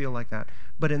place to feel like that.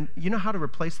 But you know how to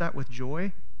replace that with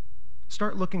joy?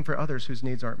 Start looking for others whose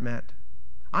needs aren't met.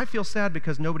 I feel sad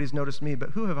because nobody's noticed me,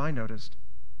 but who have I noticed?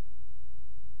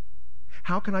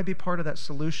 How can I be part of that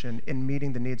solution in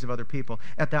meeting the needs of other people?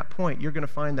 At that point, you're going to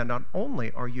find that not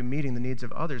only are you meeting the needs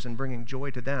of others and bringing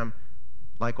joy to them,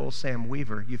 like old Sam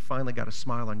Weaver, you've finally got a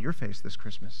smile on your face this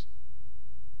Christmas.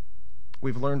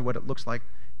 We've learned what it looks like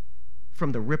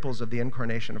from the ripples of the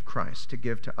incarnation of Christ to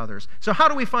give to others. So how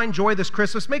do we find joy this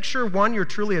Christmas? Make sure, one, you're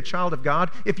truly a child of God.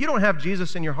 If you don't have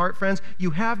Jesus in your heart, friends,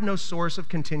 you have no source of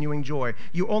continuing joy.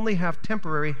 You only have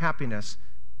temporary happiness.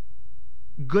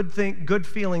 Good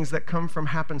feelings that come from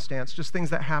happenstance, just things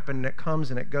that happen, and it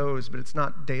comes and it goes, but it's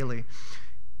not daily.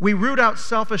 We root out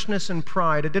selfishness and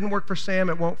pride. It didn't work for Sam,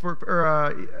 it won't work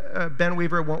for Ben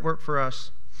Weaver, it won't work for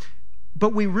us.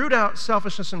 But we root out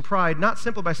selfishness and pride not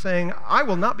simply by saying, I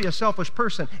will not be a selfish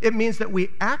person. It means that we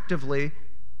actively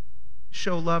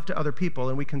show love to other people,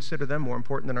 and we consider them more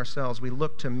important than ourselves. We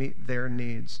look to meet their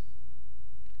needs.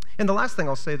 And the last thing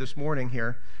I'll say this morning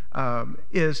here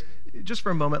is, just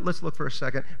for a moment, let's look for a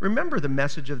second. Remember the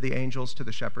message of the angels to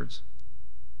the shepherds.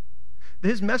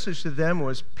 His message to them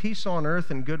was peace on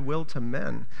earth and goodwill to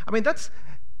men. I mean,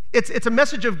 it's a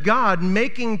message of God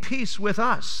making peace with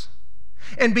us.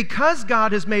 And because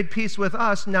God has made peace with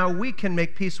us, now we can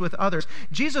make peace with others.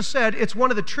 Jesus said it's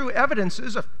one of the true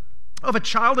evidences of a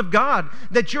child of God,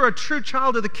 that you're a true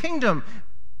child of the kingdom.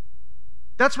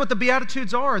 That's what the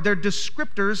Beatitudes are. They're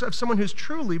descriptors of someone who's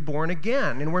truly born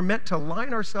again. And we're meant to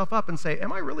line ourselves up and say,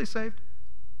 am I really saved?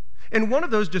 And one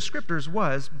of those descriptors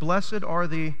was, blessed are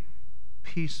the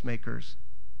peacemakers.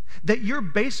 That your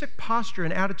basic posture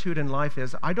and attitude in life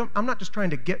is, I'm not just trying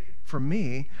to get for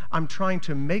me, I'm trying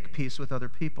to make peace with other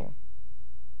people.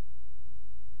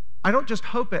 I don't just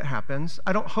hope it happens.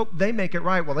 I don't hope they make it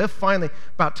right. Well,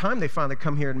 about time they finally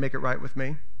come here and make it right with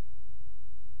me.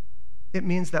 It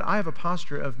means that I have a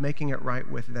posture of making it right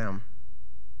with them.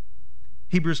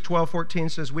 Hebrews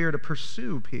 12:14 says we are to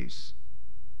pursue peace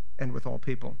and with all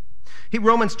people.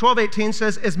 Romans 12:18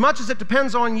 says, as much as it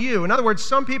depends on you. In other words,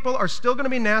 some people are still going to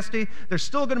be nasty. They're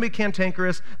still going to be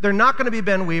cantankerous. They're not going to be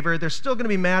Ben Weaver. They're still going to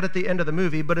be mad at the end of the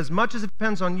movie. But as much as it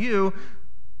depends on you,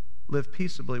 live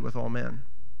peaceably with all men.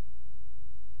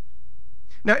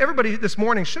 Now, everybody this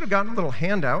morning should have gotten a little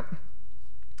handout.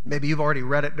 Maybe you've already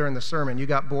read it during the sermon. You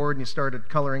got bored and you started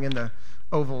coloring in the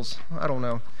ovals. I don't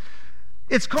know.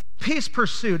 It's called Peace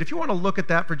Pursuit. If you want to look at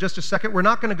that for just a second, we're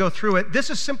not going to go through it. This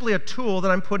is simply a tool that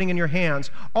I'm putting in your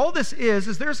hands. All this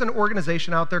is there's an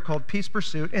organization out there called Peace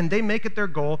Pursuit, and they make it their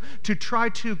goal to try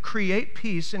to create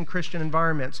peace in Christian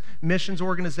environments, missions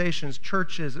organizations,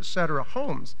 churches, etc.,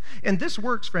 homes. And this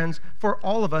works, friends, for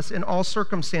all of us in all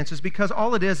circumstances, because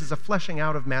all it is a fleshing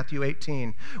out of Matthew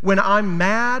 18. When I'm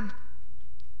mad,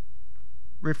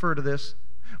 refer to this.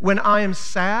 When I am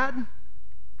sad,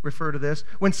 refer to this.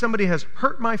 When somebody has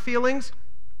hurt my feelings,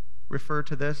 refer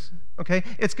to this. Okay?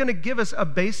 It's going to give us a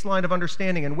baseline of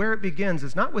understanding, and where it begins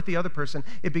is not with the other person,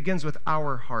 it begins with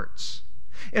our hearts.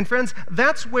 And friends,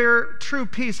 that's where true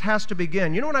peace has to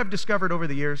begin. You know what I've discovered over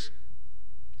the years?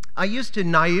 I used to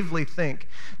naively think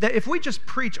that if we just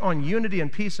preach on unity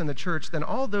and peace in the church, then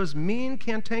all those mean,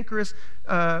 cantankerous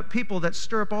people that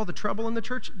stir up all the trouble in the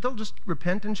church, they'll just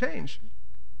repent and change.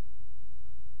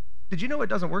 Did you know it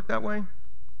doesn't work that way?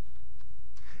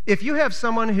 If you have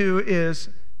someone who is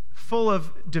full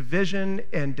of division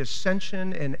and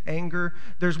dissension and anger,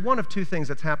 there's one of two things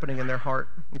that's happening in their heart,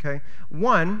 okay?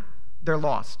 One, they're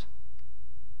lost,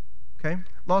 okay?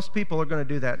 Lost people are going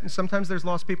to do that. And sometimes there's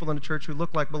lost people in the church who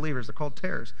look like believers. They're called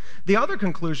tares. The other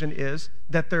conclusion is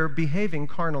that they're behaving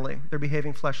carnally. They're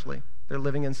behaving fleshly. They're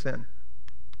living in sin.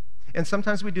 And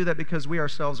sometimes we do that because we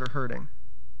ourselves are hurting.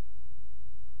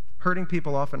 Hurting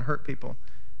people often hurt people.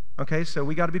 Okay, so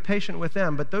we got to be patient with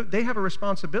them, but they have a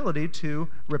responsibility to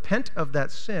repent of that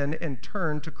sin and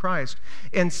turn to Christ.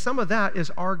 And some of that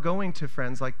is our going to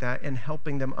friends like that and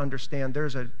helping them understand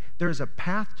there's a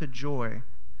path to joy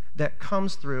that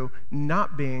comes through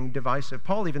not being divisive.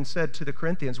 Paul even said to the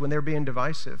Corinthians when they're being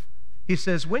divisive, he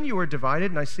says, when you are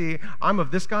divided and I see I'm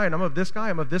of this guy and I'm of this guy,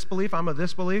 I'm of this belief, I'm of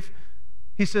this belief,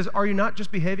 he says, are you not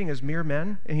just behaving as mere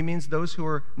men? And he means those who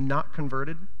are not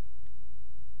converted.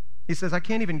 He says, I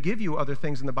can't even give you other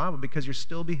things in the Bible because you're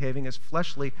still behaving as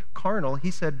fleshly, carnal.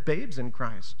 He said, babes in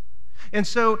Christ. And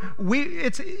so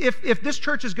if this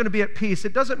church is going to be at peace,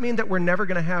 it doesn't mean that we're never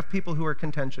going to have people who are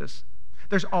contentious.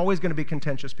 There's always going to be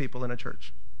contentious people in a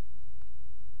church.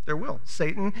 There will.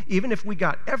 Satan, even if we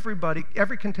got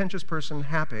every contentious person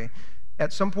happy,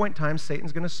 at some point in time,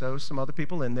 Satan's going to sow some other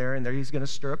people in there, and he's going to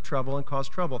stir up trouble and cause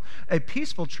trouble. A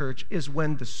peaceful church is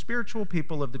when the spiritual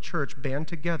people of the church band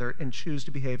together and choose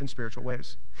to behave in spiritual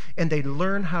ways. And they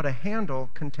learn how to handle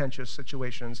contentious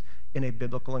situations in a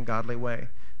biblical and godly way.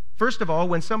 First of all,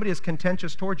 when somebody is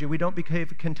contentious towards you, we don't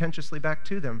behave contentiously back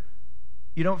to them.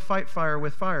 You don't fight fire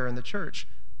with fire in the church.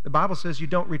 The Bible says you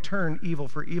don't return evil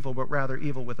for evil, but rather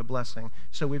evil with a blessing.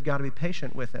 So we've got to be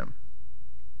patient with them.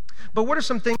 But what are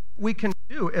some things we can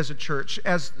do as a church,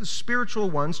 as spiritual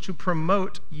ones, to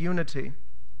promote unity?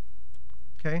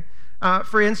 Okay.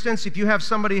 For instance, if you have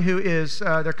somebody who is,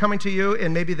 they're coming to you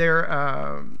and maybe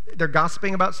they're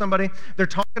gossiping about somebody, they're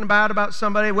talking about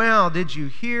somebody. Well, did you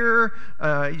hear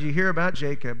about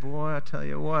Jacob? Boy, I tell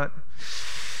you what.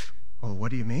 Oh, what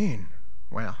do you mean?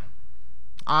 Well,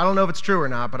 I don't know if it's true or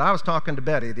not, but I was talking to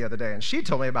Betty the other day, and she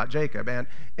told me about Jacob, and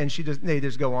they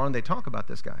just go on and they talk about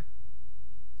this guy.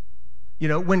 You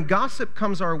know, when gossip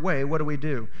comes our way, what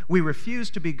do? We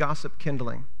refuse to be gossip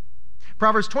kindling.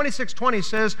 Proverbs 26:20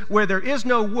 says, where there is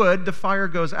no wood, the fire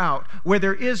goes out. Where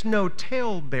there is no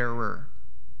talebearer,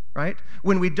 right?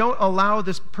 When we don't allow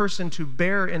this person to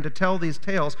bear and to tell these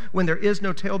tales, when there is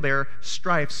no talebearer,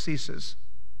 strife ceases.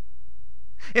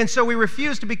 And so we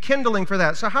refuse to be kindling for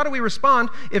that. So how do we respond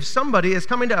if somebody is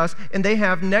coming to us and they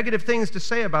have negative things to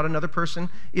say about another person?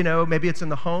 You know, maybe it's in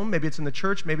the home, maybe it's in the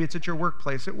church, maybe it's at your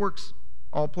workplace. It works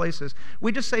all places.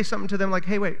 We just say something to them like,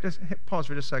 hey, wait, just pause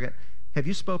for just a second. Have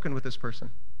you spoken with this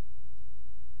person?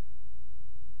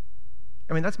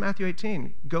 I mean, that's Matthew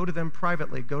 18. Go to them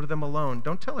privately. Go to them alone.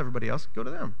 Don't tell everybody else. Go to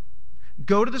them.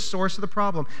 Go to the source of the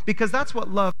problem, because that's what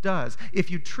love does.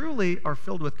 If you truly are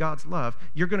filled with God's love,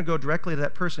 you're going to go directly to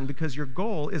that person, because your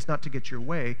goal is not to get your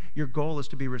way. Your goal is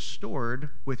to be restored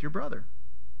with your brother.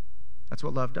 That's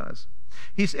what love does.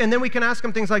 And then we can ask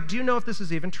him things like, do you know if this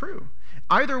is even true?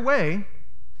 Either way,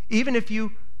 even if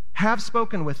you have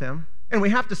spoken with him, and we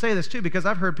have to say this too, because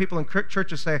I've heard people in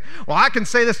churches say, well, I can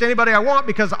say this to anybody I want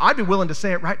because I'd be willing to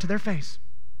say it right to their face.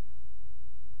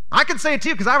 I can say it to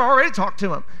you because I've already talked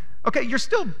to him. Okay, you're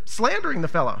still slandering the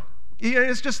fellow.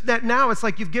 It's just that now it's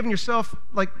like you've given yourself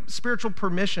like spiritual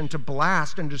permission to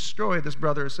blast and destroy this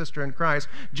brother or sister in Christ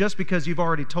just because you've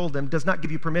already told them does not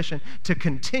give you permission to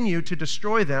continue to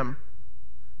destroy them.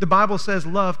 The Bible says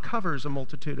love covers a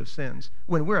multitude of sins.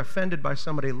 When we're offended by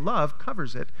somebody, love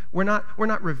covers it. We're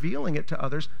not revealing it to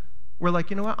others. We're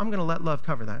like, you know what? I'm going to let love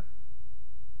cover that.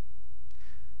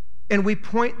 And we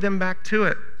point them back to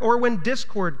it. Or when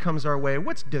discord comes our way.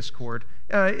 What's discord?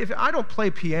 If I don't play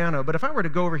piano, but if I were to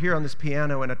go over here on this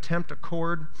piano and attempt a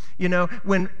chord, you know,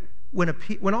 when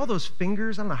all those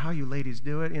fingers, I don't know how you ladies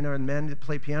do it, you know, and men that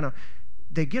play piano,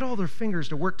 they get all their fingers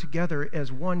to work together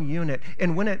as one unit.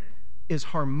 And when it is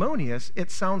harmonious, it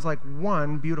sounds like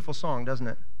one beautiful song, doesn't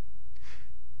it?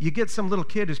 You get some little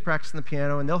kid who's practicing the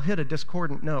piano, and they'll hit a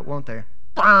discordant note, won't they?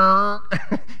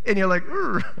 And you're like,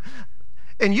 "Urgh."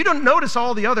 And you don't notice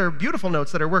all the other beautiful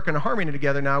notes that are working in harmony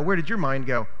together now. Where did your mind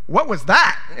go? What was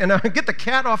that? And get the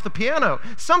cat off the piano.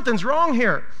 Something's wrong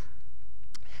here.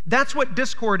 That's what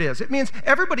discord is. It means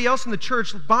everybody else in the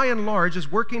church, by and large,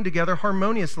 is working together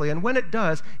harmoniously. And when it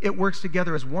does, it works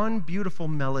together as one beautiful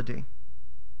melody.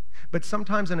 But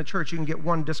sometimes in a church, you can get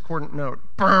one discordant note.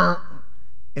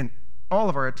 And all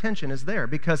of our attention is there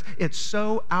because it's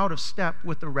so out of step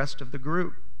with the rest of the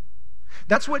group.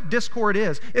 That's what discord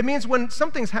is. It means when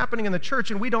something's happening in the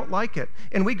church and we don't like it,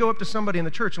 and we go up to somebody in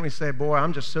the church and we say, boy,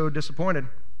 I'm just so disappointed.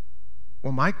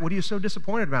 Well, Mike, what are you so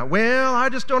disappointed about? Well, I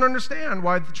just don't understand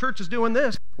why the church is doing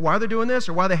this, why they're doing this,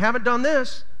 or why they haven't done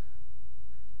this.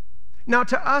 Now,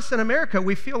 to us in America,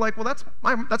 we feel like, well,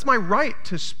 that's my right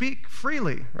to speak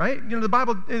freely, right? You know, the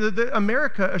Bible,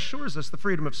 America assures us the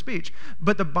freedom of speech,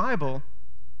 but the Bible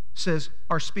says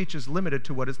our speech is limited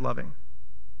to what is loving.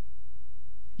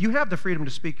 You have the freedom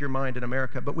to speak your mind in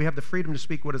America, but we have the freedom to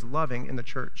speak what is loving in the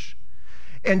church.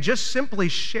 And just simply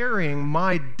sharing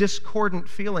my discordant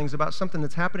feelings about something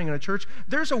that's happening in a church,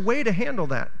 there's a way to handle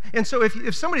that. And so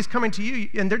if somebody's coming to you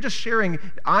and they're just sharing,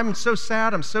 I'm so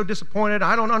sad, I'm so disappointed,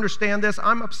 I don't understand this,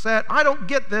 I'm upset, I don't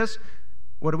get this,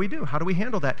 what do? How do we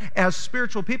handle that? As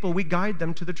spiritual people, we guide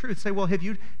them to the truth. Say, well, have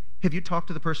you talked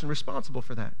to the person responsible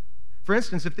for that? For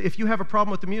instance, if you have a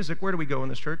problem with the music, where do we go in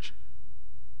this church?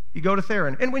 You go to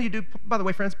Theron. And when you do, by the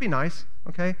way, friends, be nice,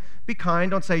 okay? Be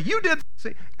kind. Don't say, you did.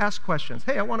 Ask questions.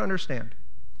 Hey, I want to understand,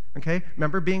 okay?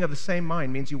 Remember, being of the same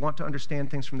mind means you want to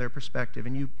understand things from their perspective,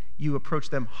 and you approach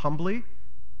them humbly,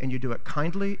 and you do it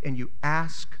kindly, and you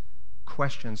ask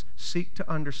questions. Seek to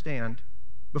understand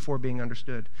before being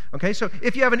understood, okay? So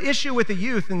if you have an issue with the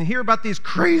youth and hear about these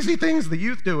crazy things the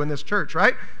youth do in this church,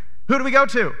 right? Who do we go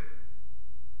to?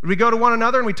 Do we go to one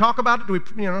another and we talk about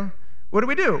it?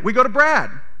 What do? We go to Brad.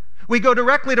 We go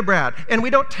directly to Brad, and we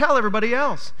don't tell everybody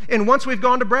else. And once we've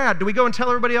gone to Brad, do we go and tell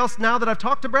everybody else now that I've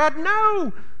talked to Brad?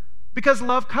 No, because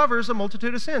love covers a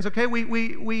multitude of sins, okay?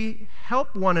 We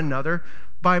help one another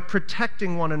by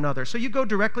protecting one another. So you go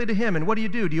directly to him, and what do?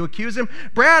 Do you accuse him?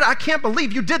 Brad, I can't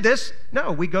believe you did this.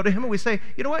 No, we go to him and we say,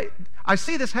 you know what? I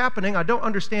see this happening. I don't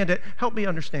understand it. Help me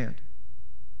understand.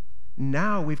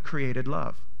 Now we've created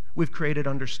love. We've created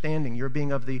understanding. You're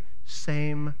being of the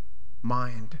same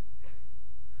mind.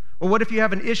 Or what if you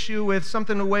have an issue with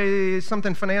something, the way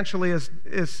something financially is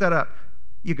set up?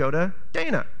 You go to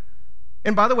Dana.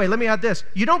 And by the way, let me add this.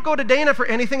 You don't go to Dana for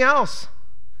anything else.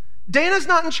 Dana's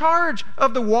not in charge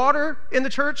of the water in the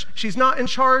church. She's not in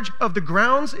charge of the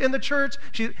grounds in the church.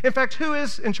 In fact, who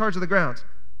is in charge of the grounds?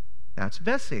 That's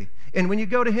Vesey. And when you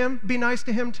go to him, be nice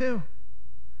to him too.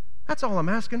 That's all I'm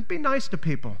asking. Be nice to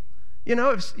people. You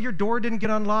know, if your door didn't get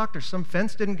unlocked or some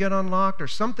fence didn't get unlocked or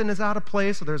something is out of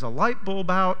place or there's a light bulb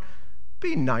out,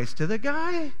 be nice to the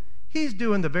guy. He's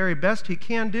doing the very best he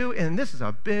can do, and this is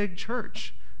a big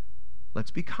church.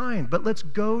 Let's be kind, but let's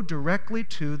go directly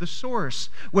to the source.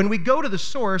 When we go to the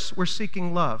source, we're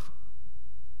seeking love.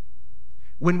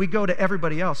 When we go to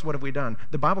everybody else, what have we done?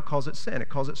 The Bible calls it sin. It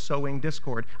calls it sowing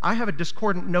discord. I have a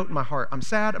discordant note in my heart. I'm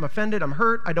sad, I'm offended, I'm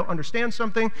hurt, I don't understand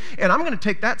something, and I'm going to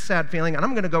take that sad feeling, and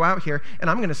I'm going to go out here, and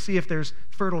I'm going to see if there's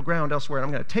fertile ground elsewhere, and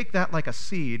I'm going to take that like a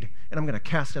seed, and I'm going to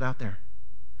cast it out there.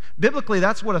 Biblically,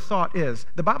 that's what a thought is.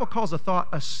 The Bible calls a thought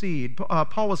a seed.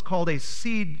 Paul was called a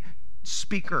seed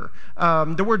speaker.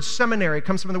 The word seminary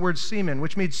comes from the word semen,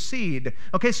 which means seed.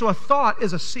 Okay, so a thought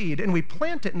is a seed, and we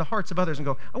plant it in the hearts of others and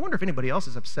go, I wonder if anybody else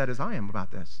is upset as I am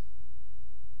about this.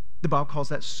 The Bible calls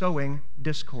that sowing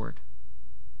discord.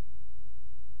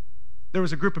 There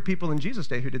was a group of people in Jesus'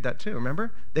 day who did that too,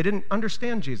 remember? They didn't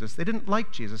understand Jesus. They didn't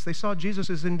like Jesus. They saw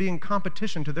Jesus as in being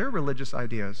competition to their religious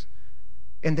ideas.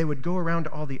 And they would go around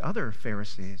to all the other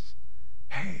Pharisees.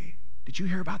 Hey, did you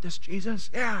hear about this Jesus?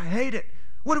 Yeah, I hate it.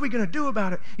 What are we going to do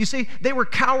about it? You see, they were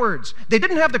cowards. They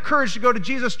didn't have the courage to go to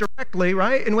Jesus directly,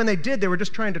 right? And when they did, they were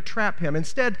just trying to trap him.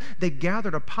 Instead, they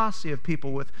gathered a posse of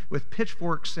people with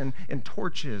pitchforks and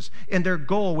torches. And their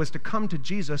goal was to come to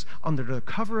Jesus under the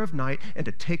cover of night and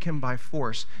to take him by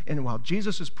force. And while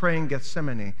Jesus was praying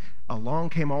Gethsemane, along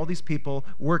came all these people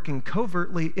working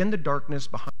covertly in the darkness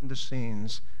behind the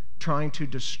scenes, trying to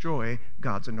destroy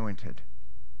God's anointed.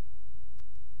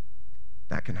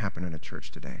 That can happen in a church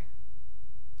today,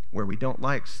 where we don't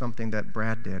like something that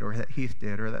Brad did or that Heath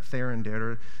did or that Theron did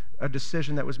or a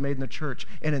decision that was made in the church.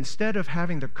 And instead of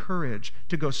having the courage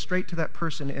to go straight to that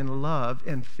person in love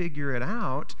and figure it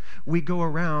out, we go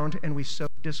around and we sow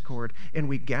discord and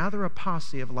we gather a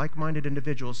posse of like-minded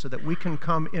individuals so that we can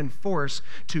come in force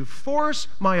to force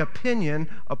my opinion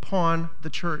upon the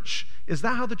church. Is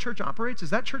that how the church operates? Is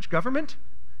that church government?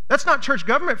 That's not church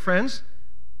government, friends.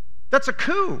 That's a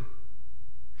coup.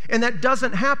 And that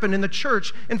doesn't happen in the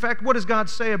church. In fact, what does God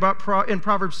say about in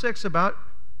Proverbs 6 about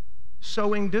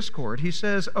sowing discord? He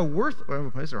says,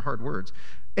 these are hard words.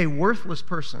 A worthless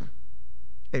person,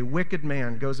 a wicked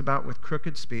man goes about with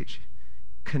crooked speech,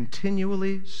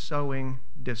 continually sowing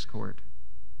discord.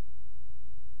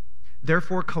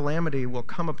 Therefore, calamity will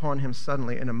come upon him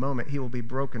suddenly. In a moment, he will be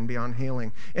broken beyond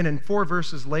healing. And in 4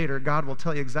 verses later, God will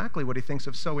tell you exactly what he thinks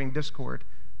of sowing discord.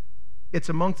 It's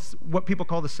amongst what people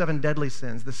call the 7 deadly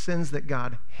sins, the sins that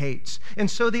God hates. And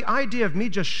so the idea of me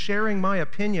just sharing my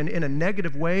opinion in a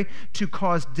negative way to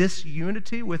cause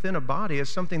disunity within a body is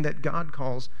something that God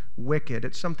calls wicked.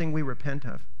 It's something we repent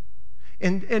of.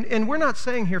 And we're not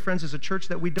saying here, friends, as a church,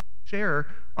 that we don't share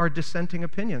our dissenting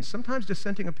opinions. Sometimes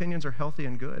dissenting opinions are healthy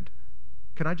and good.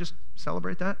 Can I just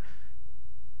celebrate that?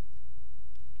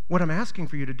 What I'm asking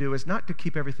for you to do is not to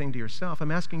keep everything to yourself.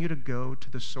 I'm asking you to go to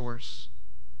the source.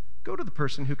 Go to the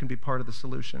person who can be part of the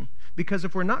solution. Because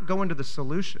if we're not going to the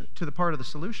solution, to the part of the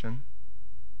solution,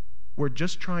 we're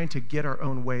just trying to get our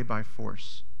own way by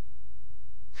force.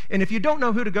 And if you don't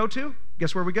know who to go to,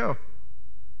 guess where we go?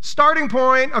 Starting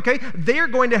point, okay? They're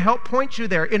going to help point you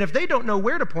there. And if they don't know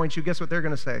where to point you, guess what they're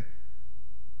going to say?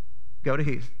 Go to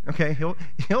Heath, okay?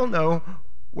 He'll know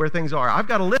where things are. I've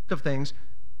got a list of things.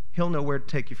 He'll know where to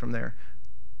take you from there.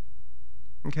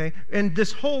 Okay? And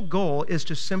this whole goal is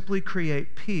to simply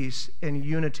create peace and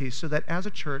unity so that as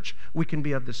a church, we can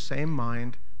be of the same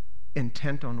mind,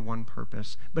 intent on one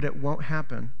purpose. But it won't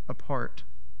happen apart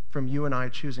from you and I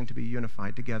choosing to be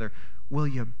unified together. Will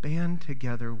you band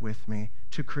together with me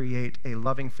to create a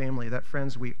loving family that,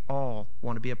 friends, we all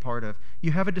want to be a part of?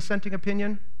 You have a dissenting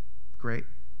opinion? Great.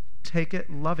 Take it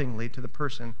lovingly to the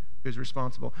person who's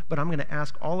responsible. But I'm going to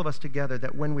ask all of us together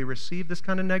that when we receive this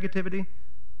kind of negativity,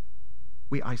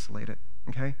 we isolate it,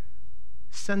 okay?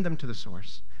 Send them to the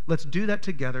source. Let's do that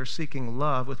together, seeking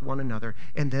love with one another,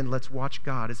 and then let's watch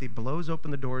God as he blows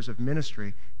open the doors of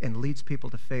ministry and leads people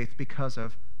to faith because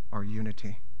of our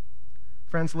unity.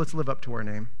 Friends, let's live up to our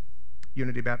name,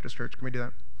 Unity Baptist Church. Can we do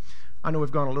that? I know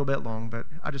we've gone a little bit long, but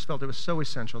I just felt it was so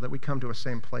essential that we come to a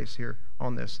same place here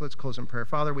on this. Let's close in prayer.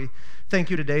 Father, we thank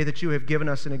you today that you have given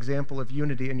us an example of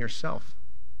unity in yourself.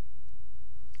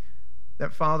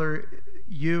 That, Father,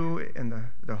 you and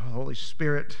the Holy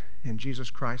Spirit and Jesus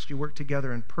Christ, you work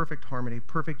together in perfect harmony,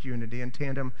 perfect unity, in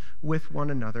tandem with one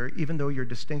another, even though you're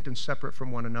distinct and separate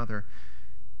from one another.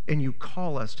 And you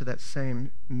call us to that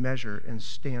same measure and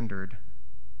standard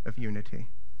of unity.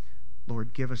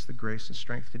 Lord, give us the grace and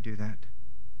strength to do that,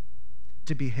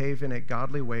 to behave in a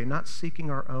godly way, not seeking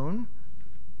our own,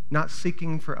 not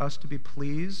seeking for us to be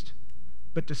pleased,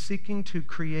 but to seeking to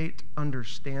create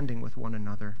understanding with one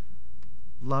another,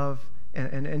 love,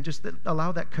 and just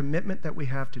allow that commitment that we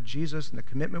have to Jesus and the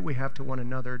commitment we have to one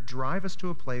another drive us to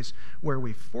a place where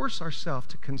we force ourselves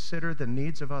to consider the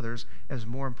needs of others as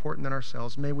more important than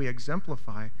ourselves. May we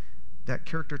exemplify that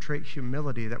character trait,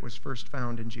 humility, that was first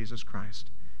found in Jesus Christ.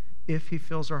 If he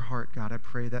fills our heart, God, I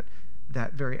pray that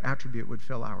that very attribute would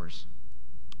fill ours.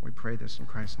 We pray this in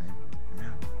Christ's name.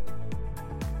 Amen.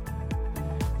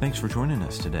 Thanks for joining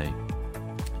us today.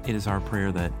 It is our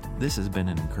prayer that this has been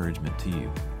an encouragement to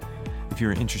you. If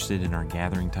you're interested in our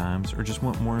gathering times or just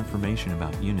want more information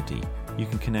about Unity, you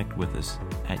can connect with us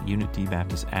at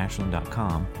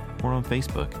unitybaptistashland.com or on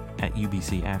Facebook at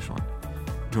UBC Ashland.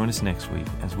 Join us next week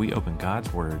as we open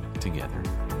God's Word together.